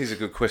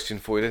good question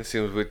for you then,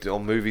 seeing we're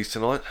on movies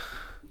tonight.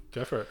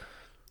 Go for it.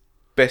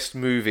 Best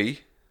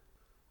movie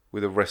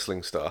with a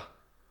wrestling star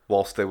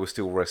whilst they were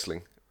still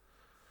wrestling.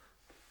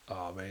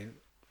 Oh, I mean,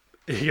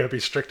 are you going to be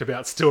strict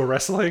about still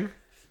wrestling?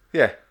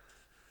 Yeah.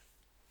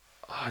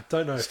 I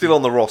don't know. Still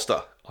on the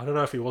roster. I don't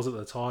know if he was at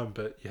the time,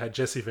 but you had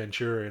Jesse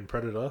Ventura in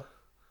Predator.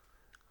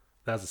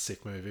 That was a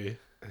sick movie.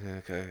 Yeah,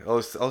 okay. I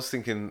was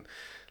thinking,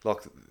 like,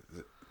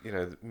 you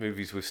know,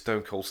 movies with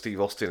Stone Cold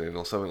Steve Austin in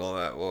or something like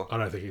that. Well, I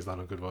don't think he's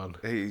done a good one.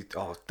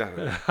 Damn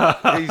it.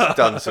 He's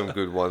done some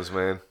good ones,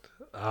 man.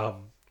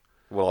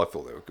 Well, I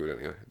thought they were good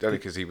anyway. Only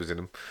because he was in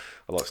them.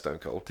 I like Stone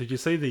Cold. Did you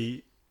see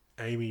the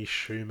Amy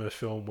Schumer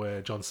film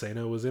where John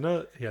Cena was in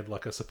it? He had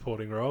like a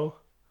supporting role.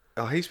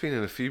 Oh, he's been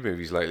in a few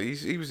movies lately.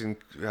 He was in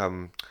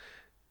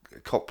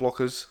Cop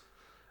Blockers.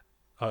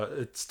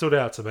 It stood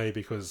out to me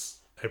because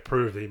it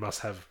proved he must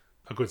have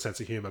a good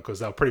sense of humour because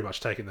they were pretty much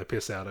taking the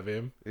piss out of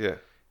him. Yeah.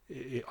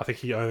 I think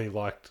he only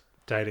liked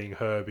dating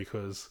her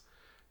because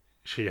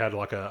she had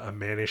like a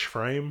mannish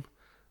frame.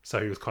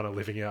 So he was kind of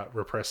living out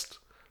repressed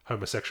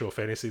homosexual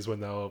fantasies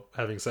when they were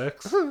having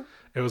sex.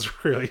 It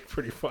was really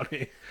pretty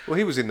funny. Well,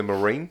 he was in The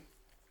Marine.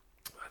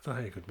 That's not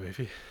a good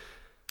movie.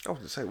 I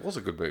wouldn't say it was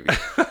a good movie.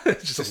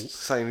 just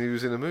saying he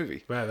was in a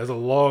movie. Man, there's a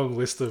long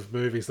list of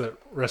movies that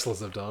wrestlers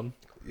have done.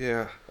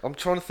 Yeah. I'm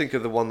trying to think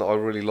of the one that I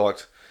really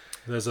liked.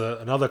 There's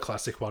another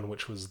classic one,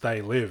 which was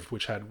They Live,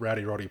 which had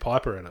Rowdy Roddy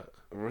Piper in it.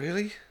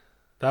 Really?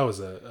 That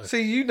was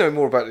See, you know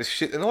more about this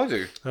shit than I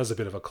do. That was a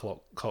bit of a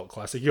cult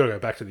classic. You gotta go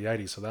back to the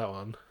 80s for that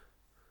one.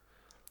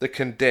 The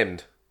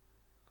Condemned.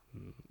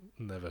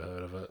 Never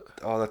heard of it.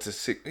 Oh, that's a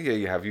sick... Yeah,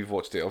 you have. You've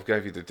watched it. I've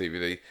gave you the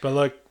DVD. But,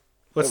 like,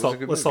 let's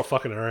stop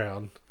fucking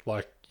around.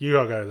 Like, you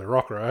gotta go to The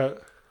Rock, right?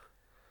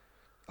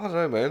 I don't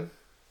know, man.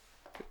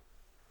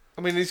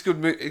 I mean, he's a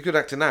good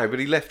actor now, but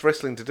he left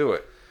wrestling to do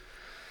it.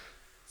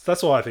 So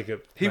that's why I think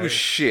it... He was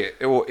shit,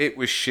 or it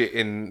was shit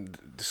in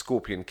The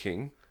Scorpion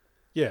King.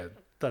 Yeah,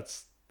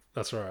 that's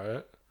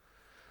right.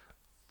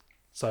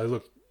 So,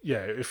 look,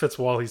 yeah, if it's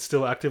while he's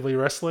still actively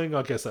wrestling,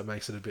 I guess that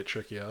makes it a bit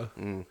trickier.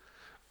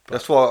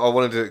 That's why I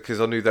wanted to,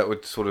 because I knew that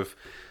would sort of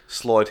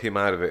slide him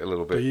out of it a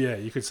little bit. But yeah,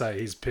 you could say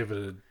he's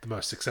pivoted the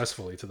most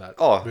successfully to that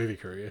movie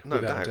career. No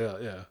without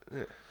doubt.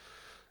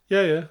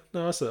 Yeah.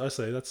 No, I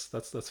see.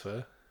 That's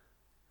fair.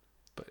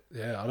 But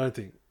yeah, I don't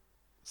think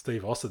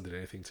Steve Austin did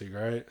anything too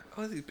great.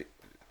 I think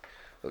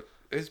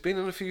he's been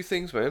in a few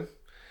things, man.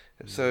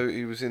 So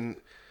he was in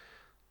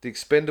The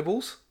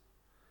Expendables.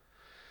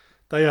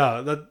 They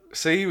are.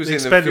 See, he was in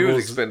a few of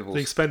The Expendables.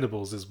 The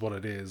Expendables is what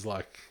it is.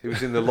 Like he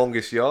was in The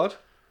Longest Yard.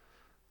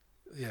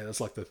 Yeah,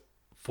 that's like the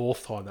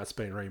 4th time that's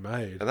been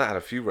remade. And that had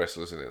a few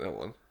wrestlers in it, that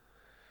one.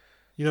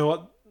 You know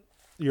what?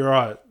 You're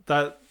right.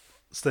 That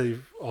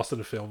Steve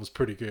Austin film is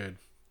pretty good.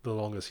 The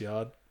Longest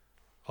Yard.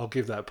 I'll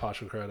give that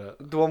partial credit.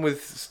 The one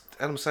with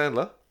Adam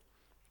Sandler?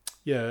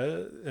 Yeah,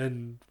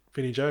 and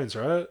Vinnie Jones,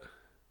 right?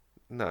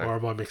 No. Or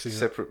am I mixing it?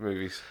 Separate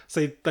movies.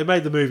 See, they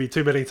made the movie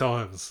too many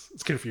times.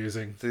 It's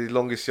confusing. The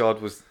Longest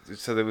Yard was...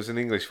 So there was an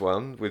English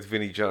one with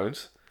Vinnie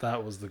Jones.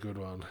 That was the good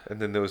one. And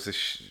then there was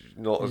this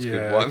not as Yeah,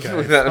 good one okay.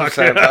 with Adam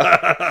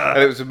Sandler.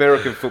 And it was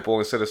American football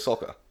instead of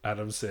soccer.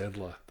 Adam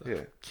Sandler. The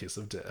Yeah. kiss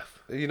of death.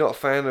 Are you not a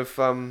fan of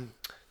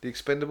The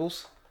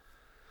Expendables?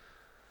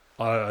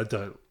 I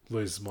don't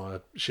lose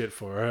my shit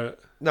for it.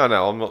 No,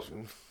 I'm not.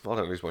 I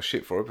don't lose my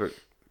shit for it, but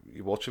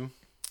you watch them?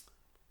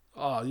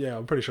 Oh, yeah,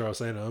 I'm pretty sure I've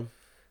seen them.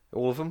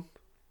 All of them?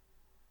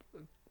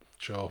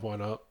 Sure, why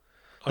not?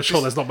 I'm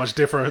sure there's not much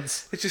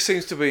difference. It just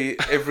seems to be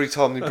every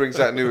time he brings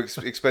out new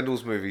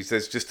Expendables movies,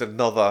 there's just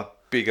another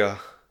bigger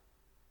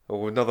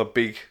or another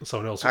big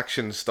Someone else.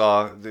 action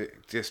star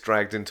that gets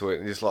dragged into it,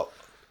 and you're just like,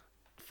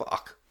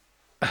 fuck.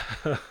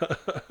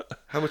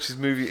 How much is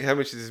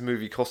this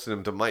movie costing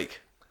them to make?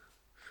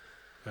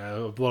 A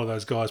lot of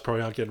those guys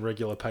probably aren't getting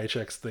regular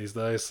paychecks these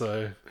days,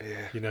 so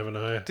Yeah. you never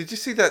know. Did you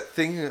see that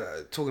thing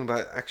talking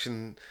about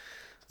action?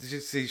 Did you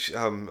see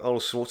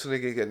Arnold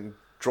Schwarzenegger getting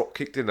drop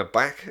kicked in the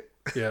back?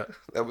 Yeah,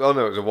 I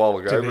know it was a while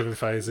ago. didn't But even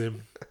phase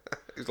him.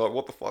 he's like,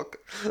 what the fuck?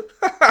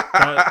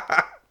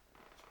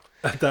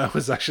 That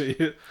was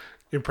actually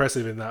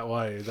impressive in that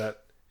way,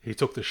 that he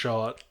took the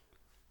shot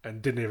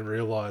and didn't even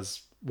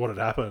realise what had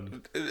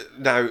happened.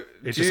 Now,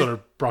 He just sort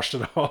of brushed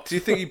it off. do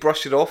you think he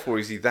brushed it off, or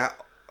is he that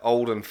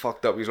old and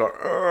fucked up? He's like,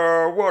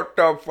 what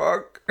the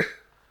fuck?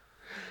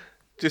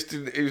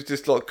 He was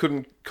just like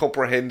couldn't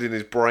comprehend in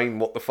his brain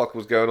what the fuck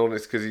was going on.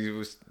 It's because he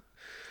was.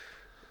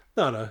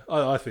 No,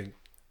 I think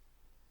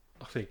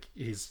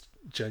he's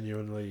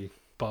genuinely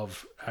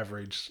above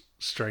average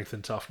strength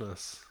and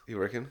toughness. You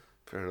reckon?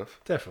 Fair enough.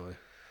 Definitely.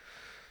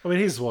 I mean,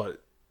 he's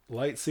what,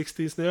 late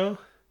 60s now?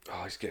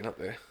 Oh, he's getting up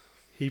there.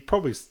 He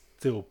probably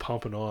still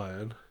pumping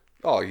iron.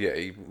 Oh yeah,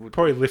 he would.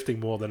 Probably lifting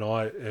more than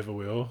I ever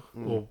will.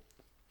 Or,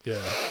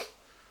 yeah.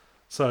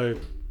 So,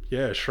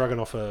 yeah, shrugging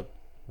off a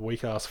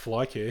weak-ass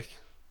fly kick.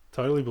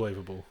 Totally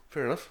believable.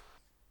 Fair enough.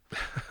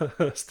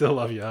 Still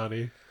love you,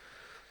 Arnie.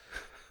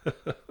 I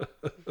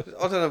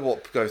don't know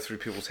what goes through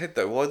people's head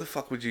though. Why the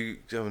fuck would you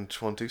go and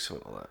try and do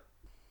something like that?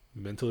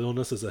 Mental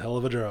illness is a hell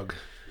of a drug.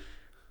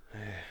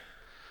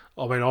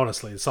 I mean,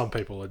 honestly, some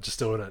people are just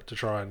doing it to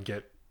try and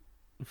get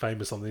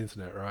famous on the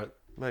internet, right?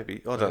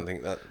 Maybe. I don't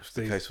think that's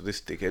the case with this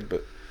dickhead,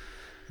 but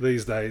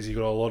These days, you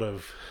got a lot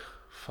of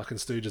fucking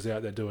stooges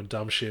out there doing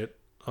dumb shit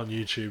on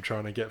YouTube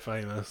trying to get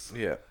famous.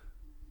 yeah.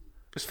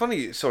 It's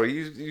funny. Sorry,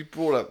 you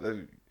brought up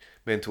the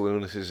mental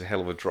illness is a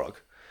hell of a drug.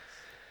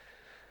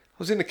 I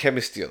was in the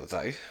chemist the other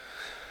day.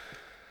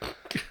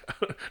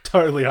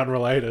 Totally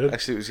unrelated.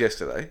 Actually, it was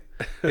yesterday.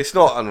 It's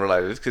not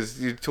unrelated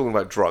because you're talking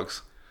about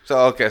drugs. So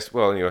I guess.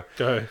 Well, anyway,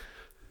 Go.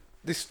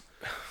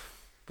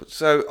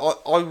 So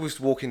I was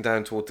walking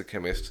down toward the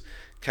chemist.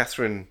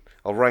 Catherine,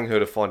 I rang her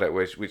to find out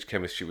which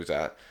chemist she was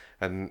at,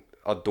 and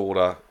our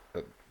daughter,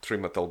 a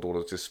 3-month-old daughter,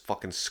 was just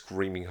fucking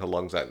screaming her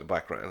lungs out in the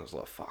background. I was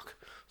like, fuck,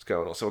 what's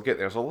going on? So I get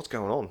there, I was like, what's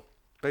going on?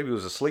 Baby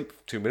was asleep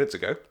 2 minutes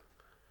ago.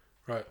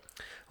 Right.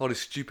 Oh,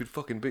 this stupid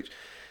fucking bitch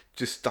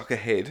just stuck her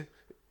head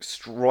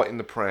right in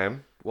the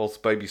pram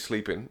whilst baby's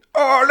sleeping.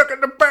 Oh, look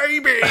at the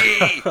baby!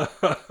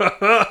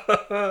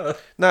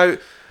 Now,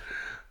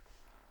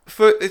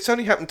 it's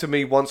only happened to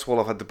me once while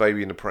I've had the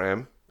baby in the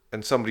pram,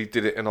 and somebody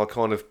did it, and I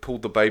kind of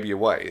pulled the baby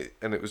away,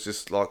 and it was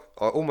just like,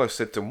 I almost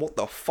said to them, what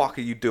the fuck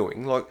are you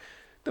doing? Like,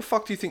 the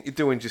fuck do you think you're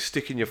doing just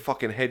sticking your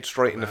fucking head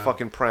straight in the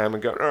fucking pram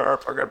and going, oh,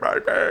 fucking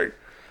baby?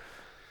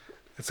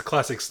 It's a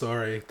classic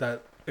story,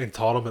 that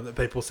entitlement that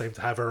people seem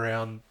to have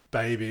around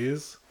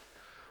babies,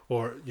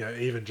 or, you know,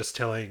 even just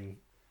telling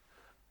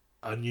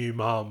a new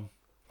mum,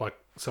 like,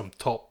 some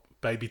top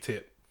baby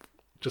tip,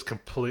 just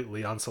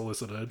completely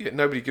unsolicited. Yeah,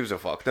 nobody gives a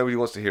fuck. Nobody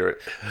wants to hear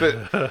it.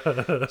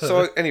 But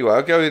so anyway,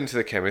 I go into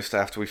the chemist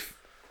after we've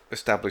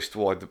established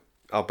why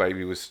our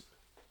baby was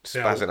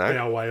spazzing out.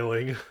 Now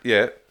wailing.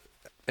 Yeah.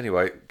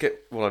 Anyway,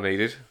 get what I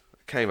needed.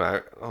 Came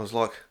out. I was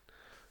like,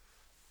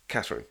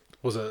 Catherine.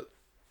 Was it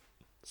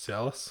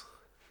Cialis?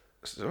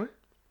 Sorry?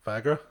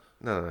 Viagra?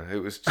 No. It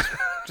was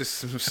just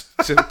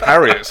some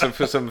Pariet,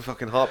 for some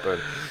fucking heartburn.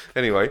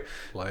 Anyway,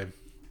 Lame.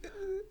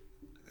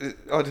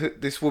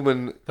 this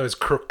woman. Those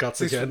crook guts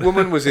This again.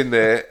 woman was in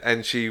there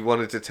and she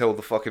wanted to tell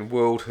the fucking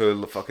world her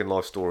fucking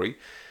life story.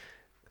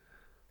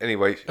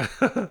 Anyway,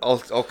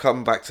 I'll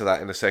come back to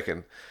that in a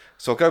second.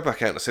 So I'll go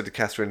back out and I said to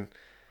Catherine,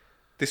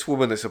 this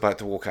woman that's about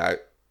to walk out,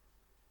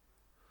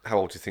 how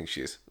old do you think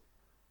she is?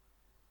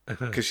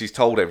 Because she's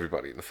told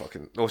everybody in the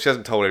fucking... Well, she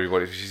hasn't told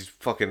everybody. She's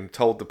fucking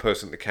told the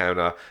person at the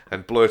counter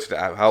and blurted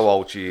out how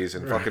old she is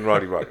and fucking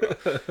righty.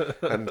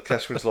 And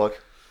Catherine's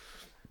like...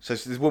 So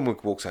this woman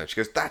walks out and she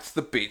goes, that's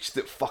the bitch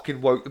that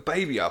fucking woke the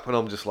baby up. And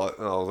I'm just like,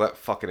 oh, that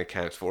fucking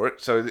accounts for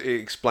it. So it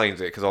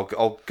explains it, because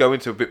I'll go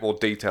into a bit more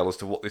detail as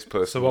to what this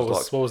person So what was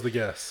was like. what was the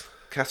guess?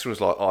 Catherine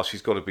was like, oh,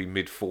 she's got to be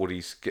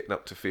mid-40s, getting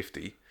up to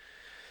 50.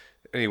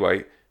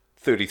 Anyway,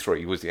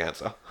 33 was the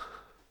answer.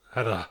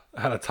 Had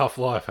a tough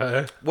life,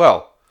 eh?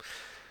 Well,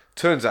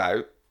 turns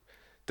out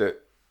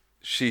that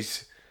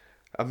she's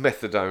a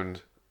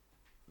methadone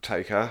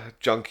taker,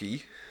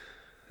 junkie,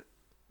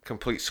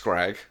 complete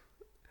scrag.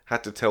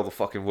 Had to tell the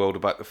fucking world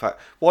about the fact.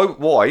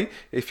 Why,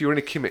 if you're in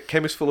a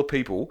chemist full of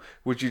people,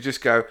 would you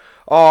just go,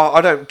 oh, I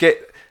don't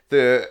get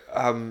the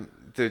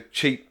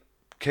cheap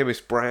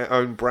chemist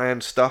own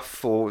brand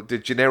stuff or the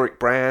generic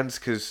brands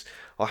because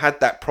I had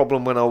that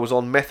problem when I was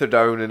on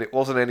methadone and it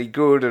wasn't any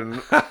good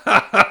and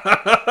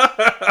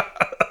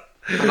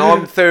and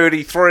I'm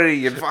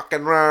 33 and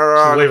fucking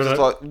rah, Leaving just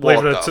it- like leaving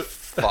what it the to-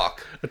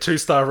 fuck. A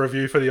 2-star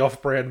review for the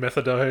off-brand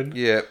methadone.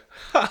 Yeah.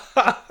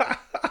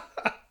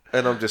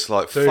 And I'm just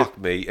like, Dude. fuck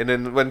me. And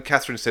then when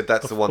Catherine said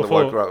that's the one that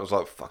Before- woke her up, I was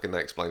like, fucking that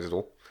explains it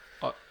all.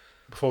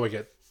 Before we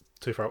get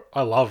too far,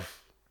 I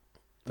love.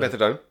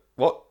 Methadone?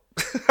 What?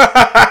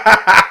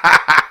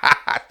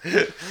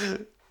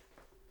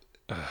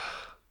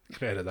 You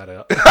can edit that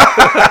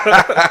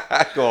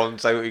out. Go on,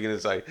 say what you're going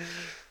to say.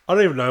 I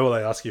don't even know what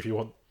they ask you if you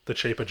want the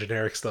cheaper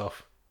generic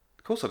stuff.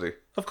 Of course I do.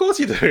 Of course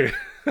you do.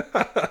 I'm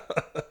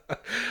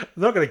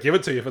not going to give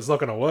it to you if it's not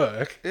going to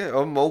work. Yeah,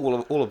 I'm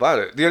all about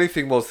it. The only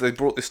thing was they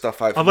brought this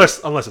stuff out. Unless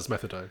it's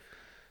methadone.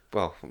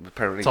 Well,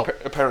 apparently Top.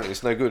 apparently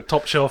it's no good.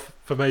 Top shelf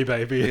for me,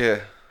 baby.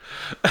 Yeah.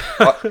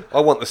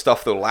 I want the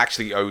stuff that will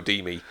actually OD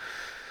me.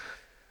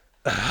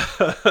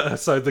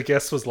 So the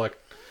guess was like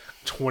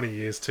 20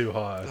 years too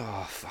high.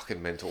 Oh,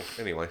 fucking mental.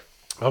 Anyway,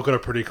 I've got a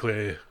pretty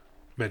clear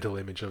mental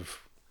image of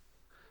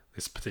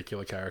this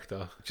particular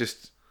character.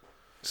 just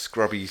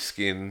scrubby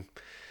skin.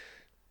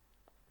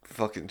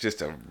 Fucking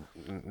just a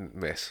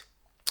mess.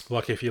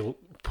 Like if you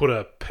put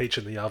a peach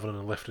in the oven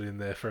and left it in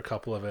there for a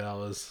couple of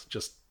hours,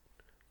 just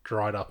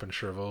dried up and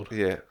shriveled.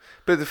 Yeah.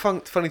 But the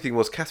funny thing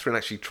was, Catherine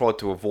actually tried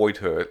to avoid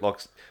her. Like,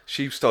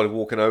 she started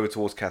walking over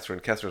towards Catherine.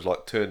 Catherine's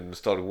like turned and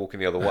started walking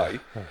the other way.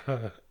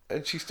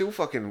 And she still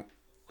fucking...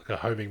 Like a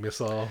homing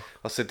missile.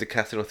 I said to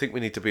Catherine, I think we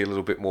need to be a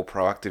little bit more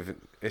proactive.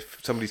 If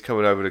somebody's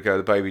coming over to go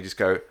the baby, just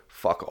go,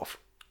 fuck off.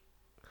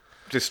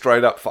 Just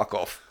straight up, fuck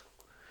off.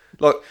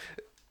 Like,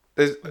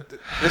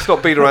 let's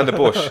not beat around the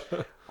bush.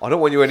 I don't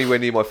want you anywhere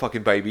near my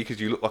fucking baby because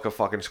you look like a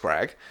fucking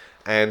scrag.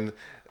 And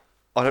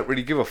I don't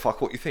really give a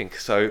fuck what you think,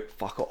 so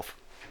fuck off.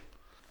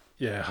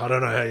 Yeah, I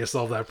don't know how you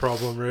solve that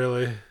problem,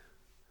 really.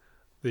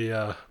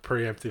 The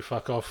preemptive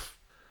fuck off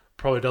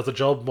probably does a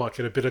job, might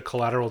get a bit of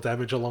collateral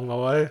damage along the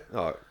way.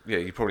 Oh, yeah,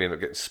 you probably end up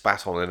getting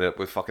spat on and end up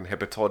with fucking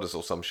hepatitis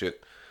or some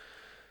shit.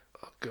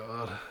 Oh,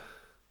 God.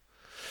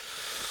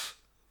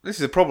 This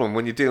is a problem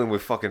when you're dealing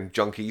with fucking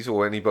junkies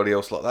or anybody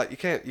else like that.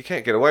 You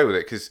can't get away with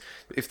it because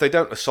if they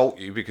don't assault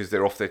you because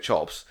they're off their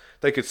chops,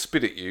 they could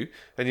spit at you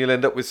and you'll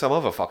end up with some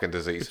other fucking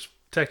disease. Which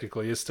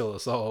technically is still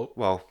assault.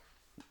 Well,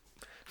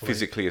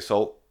 physically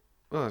assault.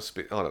 Oh,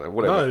 spit. I don't know.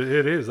 Whatever. No,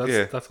 it is. That's,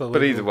 Yeah, that's the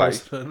but either legal way.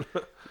 precedent.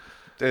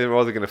 They're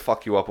either going to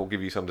fuck you up or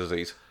give you some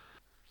disease.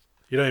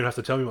 You don't even have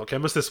to tell me what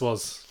chemist this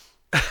was.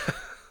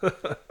 Don't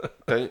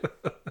you?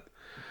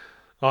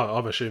 Oh,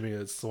 I'm assuming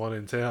it's the one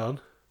in town.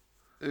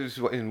 It was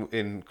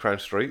in Crown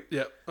Street,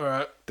 Yep,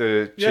 alright.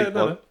 the cheap Yeah,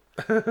 no, one.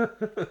 no.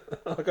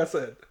 Like I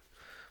said.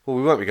 Well,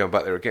 we won't be going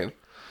back there again.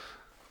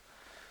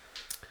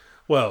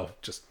 Well,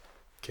 just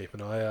keep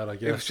an eye out, I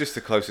It was guess. just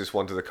the closest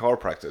one to the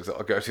chiropractors that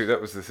I go to. That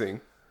was the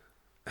thing.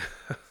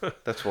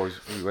 That's why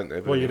we went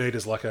there. What you need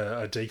is like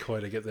a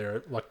decoy to get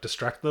there, like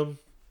distract them.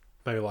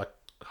 Maybe like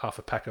half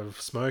a pack of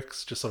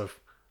smokes, just sort of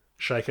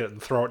shake it and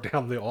throw it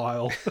down the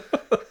aisle.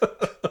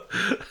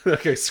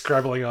 Okay,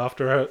 scrabbling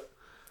after it.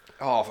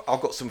 Oh,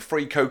 I've got some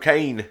free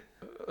cocaine.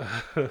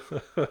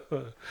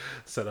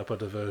 Set up a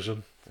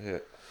diversion. Yeah,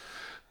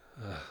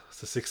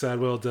 It's a sick, sad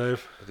world,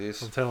 Dave. it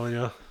is. I'm telling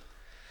you.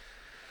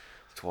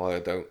 That's why I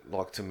don't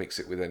like to mix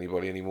it with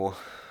anybody anymore.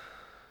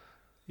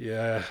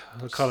 Yeah,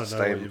 I kind of know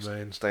what you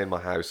mean. Stay in my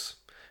house,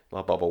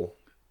 my bubble.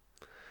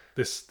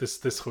 This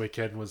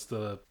weekend was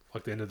the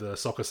end of the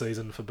soccer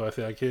season for both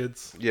our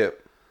kids. Yeah,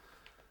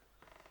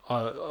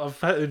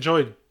 I've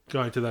enjoyed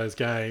going to those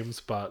games,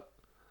 but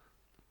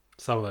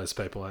some of those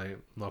people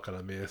ain't not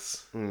gonna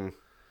miss. Mm.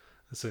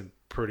 There's some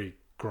pretty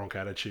gronk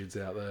attitudes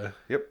out there.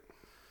 Yep.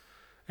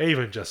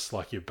 Even just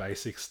like your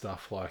basic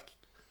stuff, like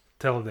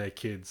telling their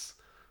kids,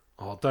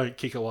 "Oh, don't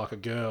kick it like a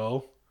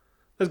girl."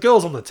 There's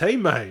girls on the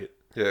team, mate.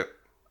 Yeah.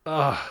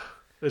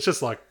 It's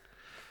just like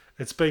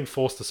it's being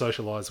forced to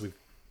socialize with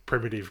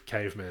primitive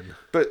cavemen.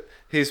 But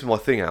here's my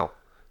thing, Al.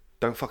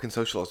 Don't fucking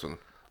socialise with them.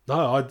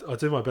 No, I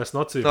do my best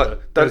not to. No,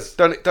 but there's-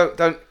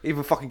 don't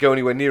even fucking go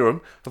anywhere near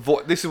them.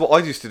 Avoid. This is what I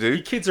used to do.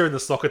 your kids are in the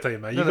soccer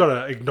team, mate. You've No. got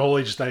to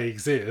acknowledge they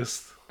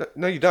exist.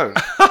 No, you don't.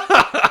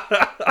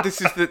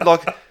 This is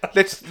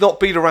let's not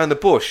beat around the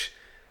bush.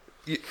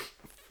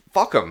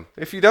 Fuck them.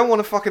 If you don't want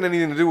to fucking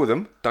anything to do with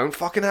them, don't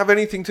fucking have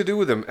anything to do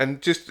with them.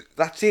 And just,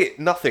 that's it.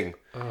 Nothing.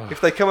 If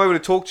they come over to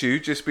talk to you,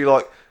 just be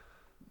like,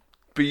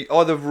 be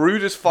either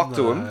rude as fuck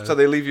to them so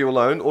they leave you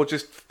alone, or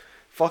just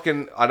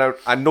fucking,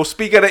 I no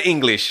speak out of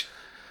English.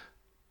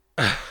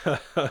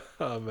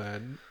 Oh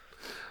man,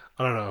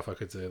 I don't know if I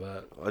could do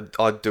that.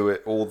 I'd do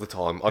it all the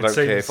time. I don't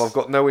care if I've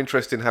got no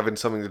interest in having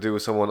something to do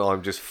with someone.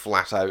 I'm just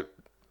flat out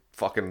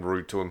fucking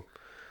rude to them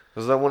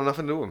because I don't want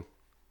nothing to do with them.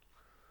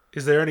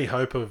 Is there any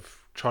hope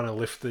of trying to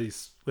lift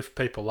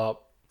people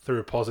up through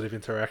a positive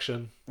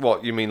interaction?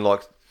 What you mean,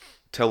 like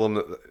tell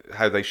them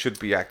how they should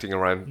be acting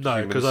around?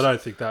 No, because I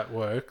don't think that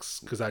works.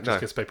 Because that just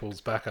gets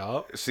people's back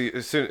up. See,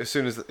 as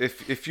soon as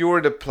if you're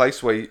in a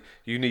place where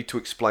you need to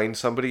explain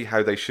somebody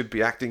how they should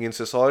be acting in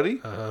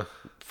society,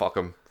 fuck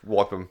them,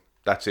 wipe them.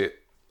 That's it.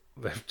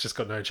 They've just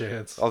got no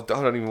chance. I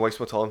don't even waste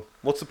my time.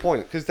 What's the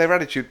point? Because their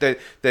attitude,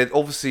 they're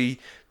obviously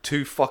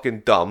too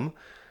fucking dumb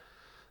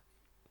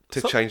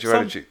to change their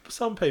attitude.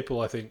 Some people,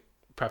 I think,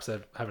 perhaps they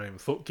haven't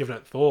even given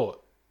it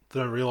thought.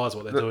 They don't realise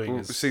what they're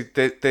doing. See,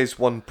 there's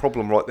one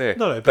problem right there.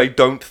 No, they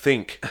don't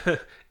think.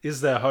 Is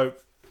there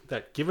hope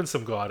that given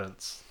some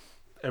guidance,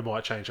 it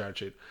might change their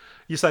attitude?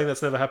 You're saying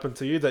that's never happened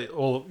to you? That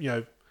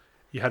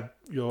you had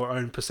your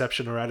own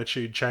perception or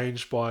attitude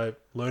changed by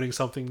learning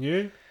something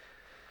new?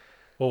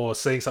 Or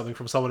seeing something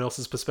from someone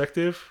else's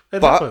perspective?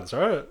 It happens,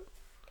 right?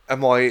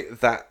 Am I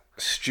that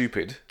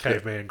stupid?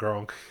 Caveman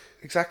Gronk.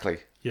 Exactly.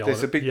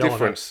 There's a big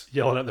difference.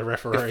 Yelling at the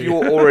referee. If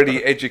you're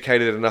already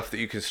educated enough that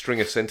you can string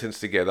a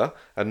sentence together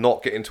and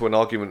not get into an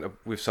argument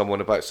with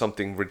someone about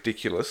something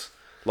ridiculous,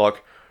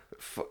 like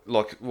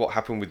what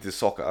happened with the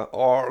soccer,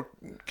 or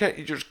can't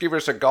you just give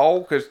us a goal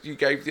because you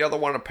gave the other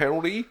one a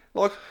penalty?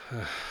 Like,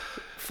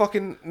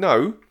 fucking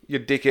no, you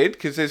dickhead,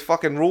 because there's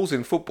fucking rules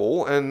in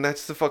football, and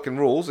that's the fucking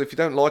rules. If you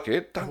don't like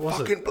it, don't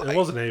fucking play. It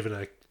wasn't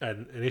even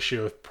an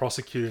issue of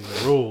prosecuting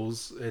the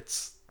rules.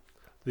 It's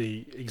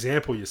the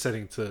example you're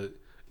setting to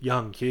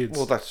young kids.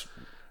 Well, that's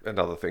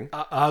another thing.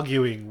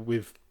 Arguing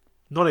with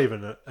not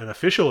even an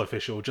official,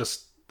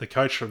 just the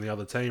coach from the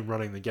other team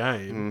running the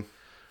game,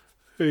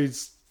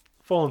 who's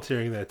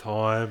volunteering their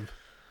time.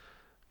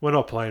 We're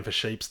not playing for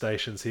sheep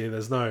stations here.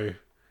 There's no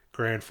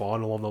grand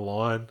final on the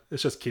line.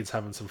 It's just kids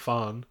having some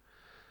fun.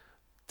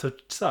 To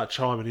start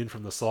chiming in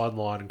from the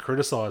sideline and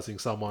criticising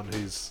someone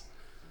who's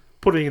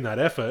putting in that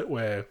effort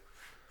where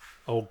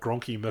old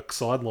Gronky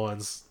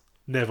McSidelines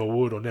never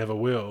would or never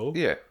will.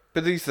 Yeah,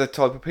 but these are the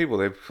type of people,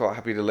 they're quite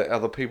happy to let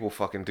other people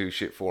fucking do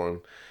shit for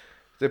them.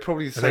 They're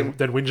probably the same...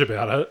 Then whinge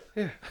about it.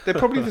 Yeah, they're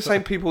probably the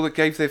same people that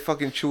gave their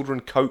fucking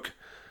children Coke.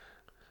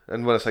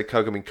 And when I say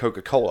Coke, I mean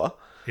Coca-Cola.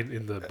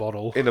 In the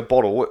bottle. In a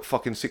bottle at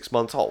fucking 6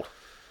 months old.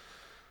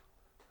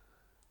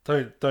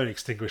 Don't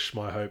extinguish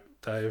my hope,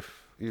 Dave.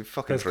 You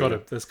fucking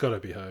dreaming. There's got to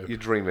be hope. You're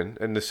dreaming,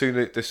 and the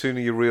sooner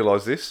you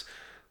realise this,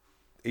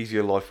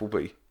 easier life will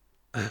be.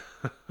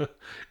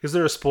 Is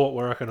there a sport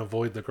where I can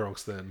avoid the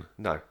Gronks then?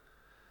 No,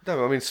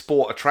 I mean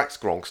sport attracts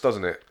Gronks,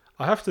 doesn't it?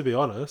 I have to be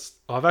honest.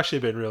 I've actually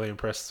been really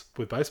impressed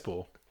with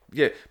baseball.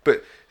 Yeah,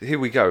 but here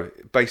we go.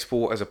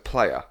 Baseball as a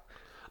player,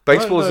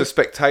 baseball as a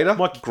spectator.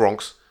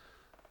 Gronks.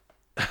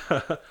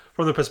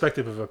 From the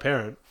perspective of a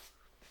parent,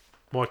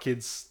 my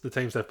kids, the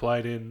teams they've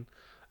played in,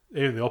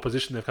 even the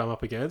opposition they've come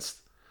up against,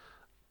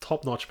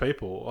 top-notch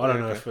people. I don't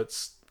know if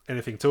it's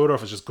anything to it or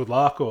if it's just good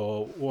luck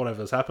or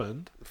whatever's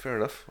happened. Fair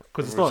enough.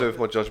 Because I reserve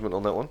my judgment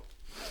on that one.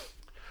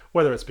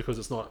 Whether it's because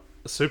it's not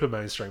a super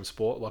mainstream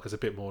sport, like it's a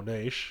bit more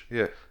niche.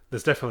 Yeah.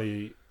 There's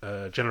definitely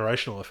a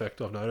generational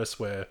effect I've noticed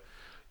where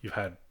you've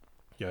had,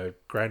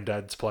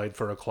 granddads played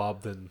for a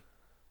club, then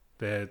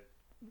their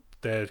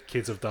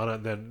kids have done it,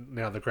 and then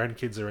now the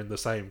grandkids are in the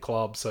same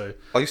club. So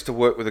I used to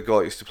work with a guy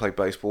who used to play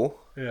baseball.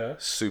 Yeah.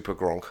 Super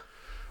Gronk.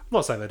 I'm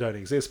not saying they don't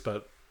exist,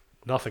 but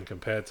nothing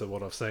compared to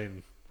what I've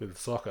seen with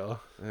soccer.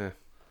 Yeah.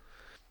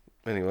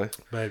 Anyway.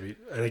 Maybe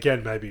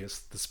it's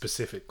the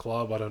specific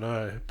club, I don't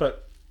know.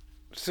 But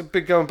it's a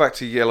bit going back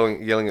to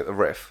yelling at the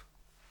ref.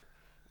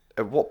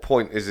 At what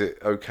point is it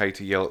okay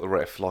to yell at the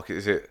ref? Like,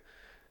 is it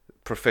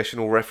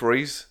professional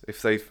referees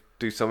if they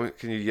do something?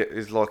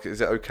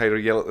 Is it okay to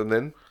yell at them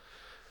then?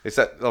 Is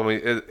that? I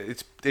mean,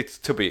 it's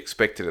to be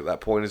expected at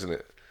that point, isn't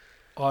it?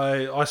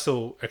 I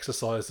still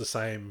exercise the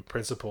same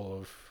principle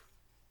of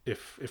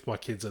if my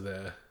kids are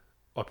there,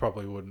 I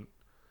probably wouldn't.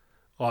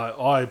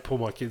 I pull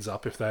my kids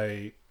up if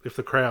the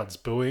crowd's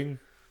booing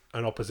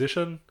an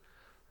opposition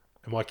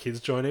and my kids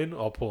join in,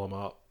 I'll pull them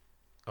up.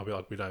 I'll be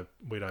like, we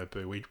don't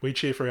boo. We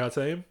cheer for our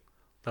team.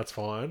 That's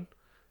fine.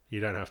 You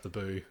don't have to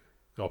boo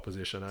the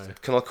opposition, eh?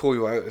 Can I call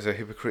you out as a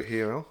hypocrite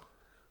here,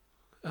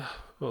 Al?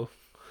 Well,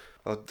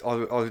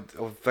 I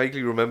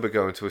vaguely remember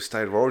going to a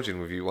State of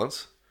Origin with you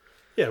once.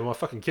 Yeah, my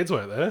fucking kids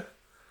weren't there.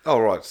 Oh,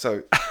 right,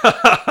 so...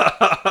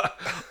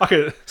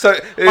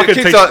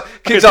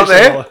 kids aren't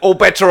there, all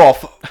bets are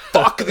off.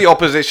 Fuck the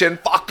opposition,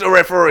 fuck the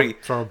referee.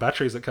 Throwing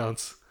batteries at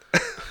cunts.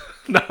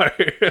 No.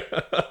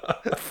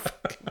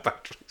 Fucking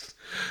batteries.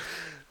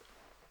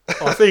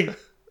 I think,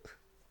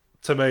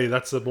 to me,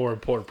 that's a more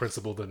important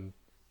principle than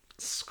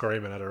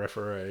screaming at a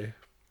referee.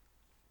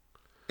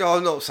 No,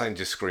 I'm not saying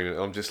just screaming.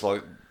 I'm just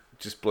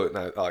blurting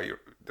out, oh, you're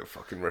the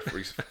fucking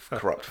referee's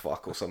corrupt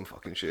fuck or some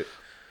fucking shit.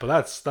 But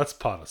that's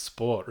part of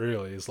sport,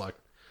 really, is like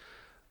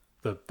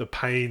the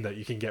pain that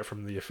you can get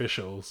from the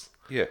officials.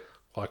 Yeah.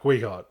 Like we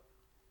got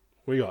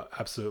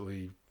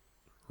absolutely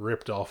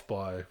ripped off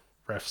by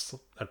refs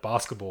at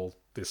basketball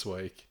this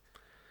week,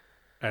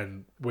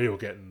 and we were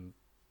getting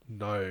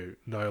no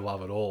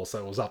love at all.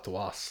 So it was up to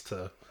us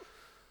to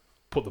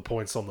put the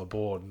points on the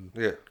board and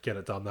get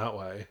it done that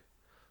way.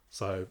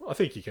 So I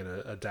think you can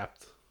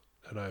adapt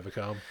and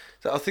overcome.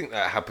 So I think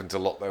that happens a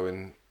lot though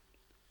in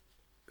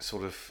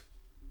sort of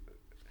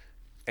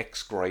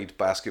X grade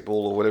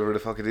basketball or whatever the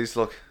fuck it is.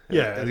 Like,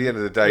 at the end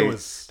of the day,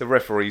 the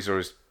referees are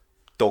as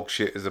dog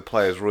shit as the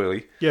players,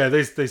 really. Yeah,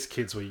 these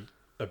kids were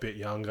a bit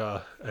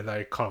younger and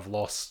they kind of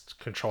lost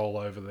control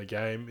over the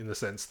game in the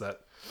sense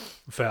that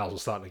fouls were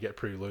starting to get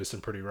pretty loose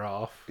and pretty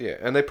rough. Yeah,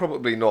 and they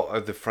probably not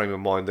of the frame of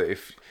mind that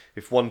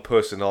if one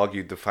person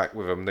argued the fact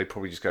with them, they'd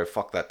probably just go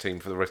fuck that team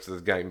for the rest of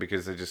the game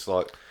because they're just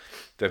like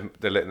they're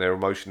letting their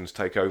emotions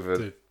take over.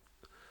 Dude,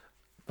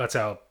 that's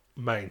our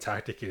main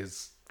tactic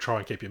is try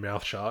and keep your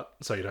mouth shut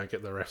so you don't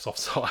get the refs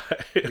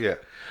offside. Yeah.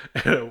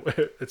 And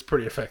it's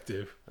pretty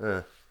effective.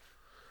 Yeah.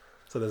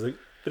 So there's a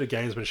bit of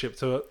gamesmanship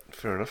to it.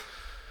 Fair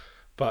enough.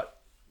 But,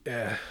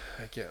 yeah,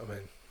 I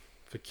mean,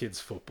 for kids'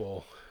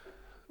 football,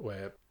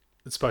 where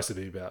it's supposed to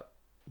be about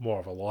more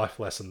of a life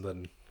lesson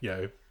than,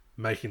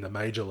 making the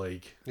major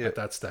league at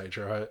that stage,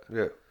 right?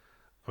 Yeah.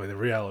 I mean, the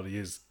reality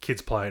is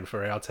kids playing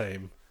for our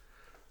team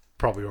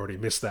probably already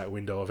missed that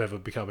window of ever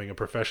becoming a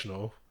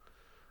professional.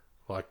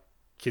 Like,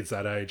 kids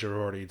that age are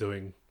already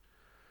doing,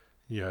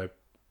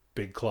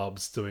 big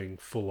clubs doing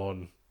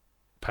full-on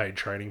paid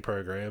training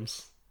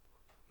programs.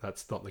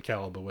 That's not the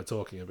caliber we're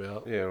talking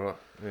about. Yeah, right.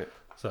 Yeah.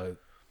 So,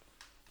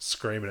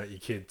 screaming at your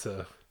kid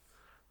to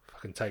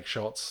fucking take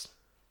shots,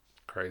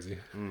 crazy.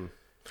 Mm.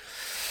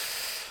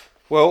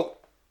 Well,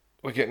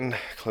 we're getting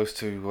close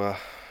to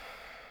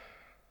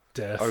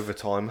Death.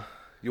 overtime.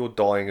 You're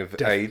dying of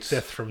AIDS.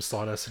 Death from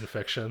sinus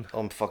infection.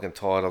 I'm fucking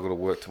tired. I've got to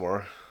work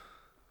tomorrow.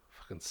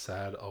 Fucking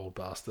sad old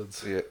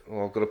bastards. Yeah,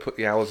 well, I've got to put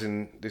the hours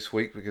in this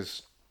week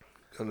because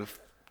kind of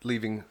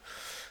leaving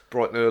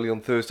bright and early on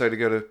Thursday to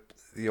go to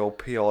the old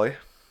PI.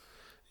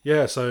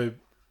 Yeah, so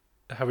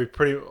I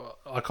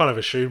kind of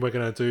assumed we're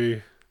going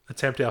to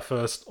attempt our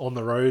first on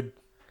the road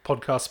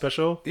podcast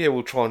special. Yeah,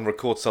 we'll try and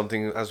record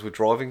something as we're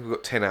driving. We've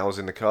got 10 hours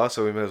in the car,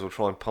 so we may as well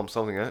try and pump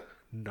something out.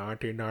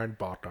 99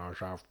 bottles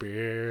of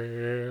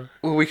beer.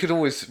 Well, we could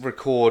always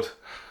record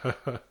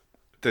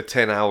the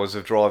 10 hours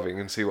of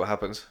driving and see what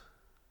happens.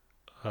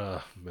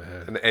 Oh,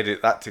 man. And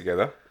edit that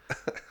together.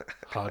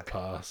 Hard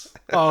pass.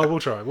 Oh, we'll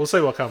try. We'll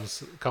see what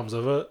comes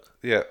of it.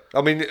 Yeah.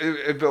 I mean,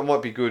 it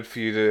might be good for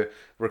you to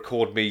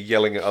record me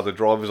yelling at other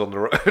drivers on the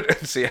road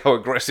and see how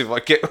aggressive I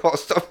get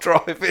whilst I'm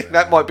driving. Yeah.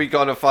 That might be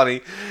kind of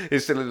funny.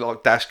 Instead of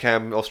like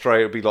Dashcam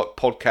Australia, it'd be like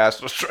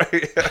Podcast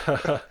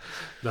Australia.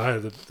 No,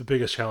 the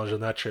biggest challenge on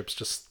that trip's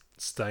just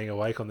staying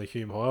awake on the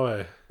Hume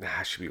Highway.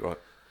 Nah, she'll be right.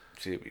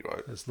 She'll be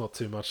right. There's not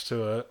too much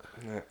to it.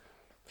 Yeah.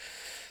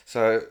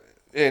 So,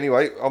 yeah,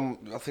 anyway,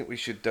 I think we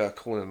should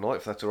call it a night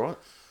if that's all right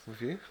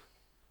with you.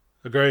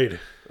 Agreed.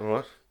 All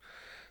right.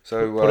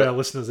 So put our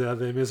listeners out of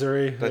their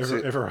misery.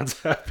 Everyone's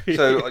happy.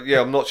 So yeah,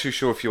 I'm not too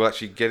sure if you'll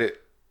actually get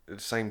it at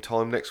the same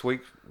time next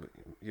week.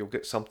 You'll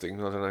get something.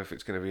 I don't know if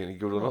it's going to be any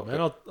good or not. Man,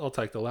 I'll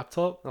take the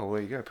laptop. Oh,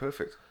 there you go.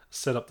 Perfect.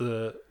 Set up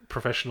the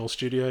professional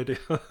studio.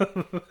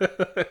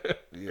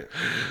 Yeah.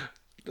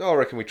 I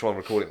reckon we try and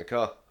record it in the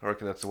car. I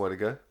reckon that's the way to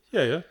go.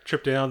 Yeah.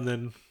 Trip down,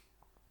 then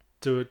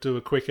do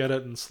a quick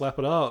edit and slap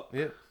it up.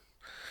 Yeah.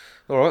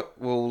 All right.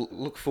 We'll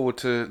look forward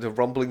to the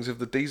rumblings of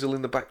the diesel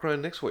in the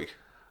background next week.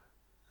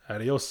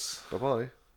 Adios. Bye-bye.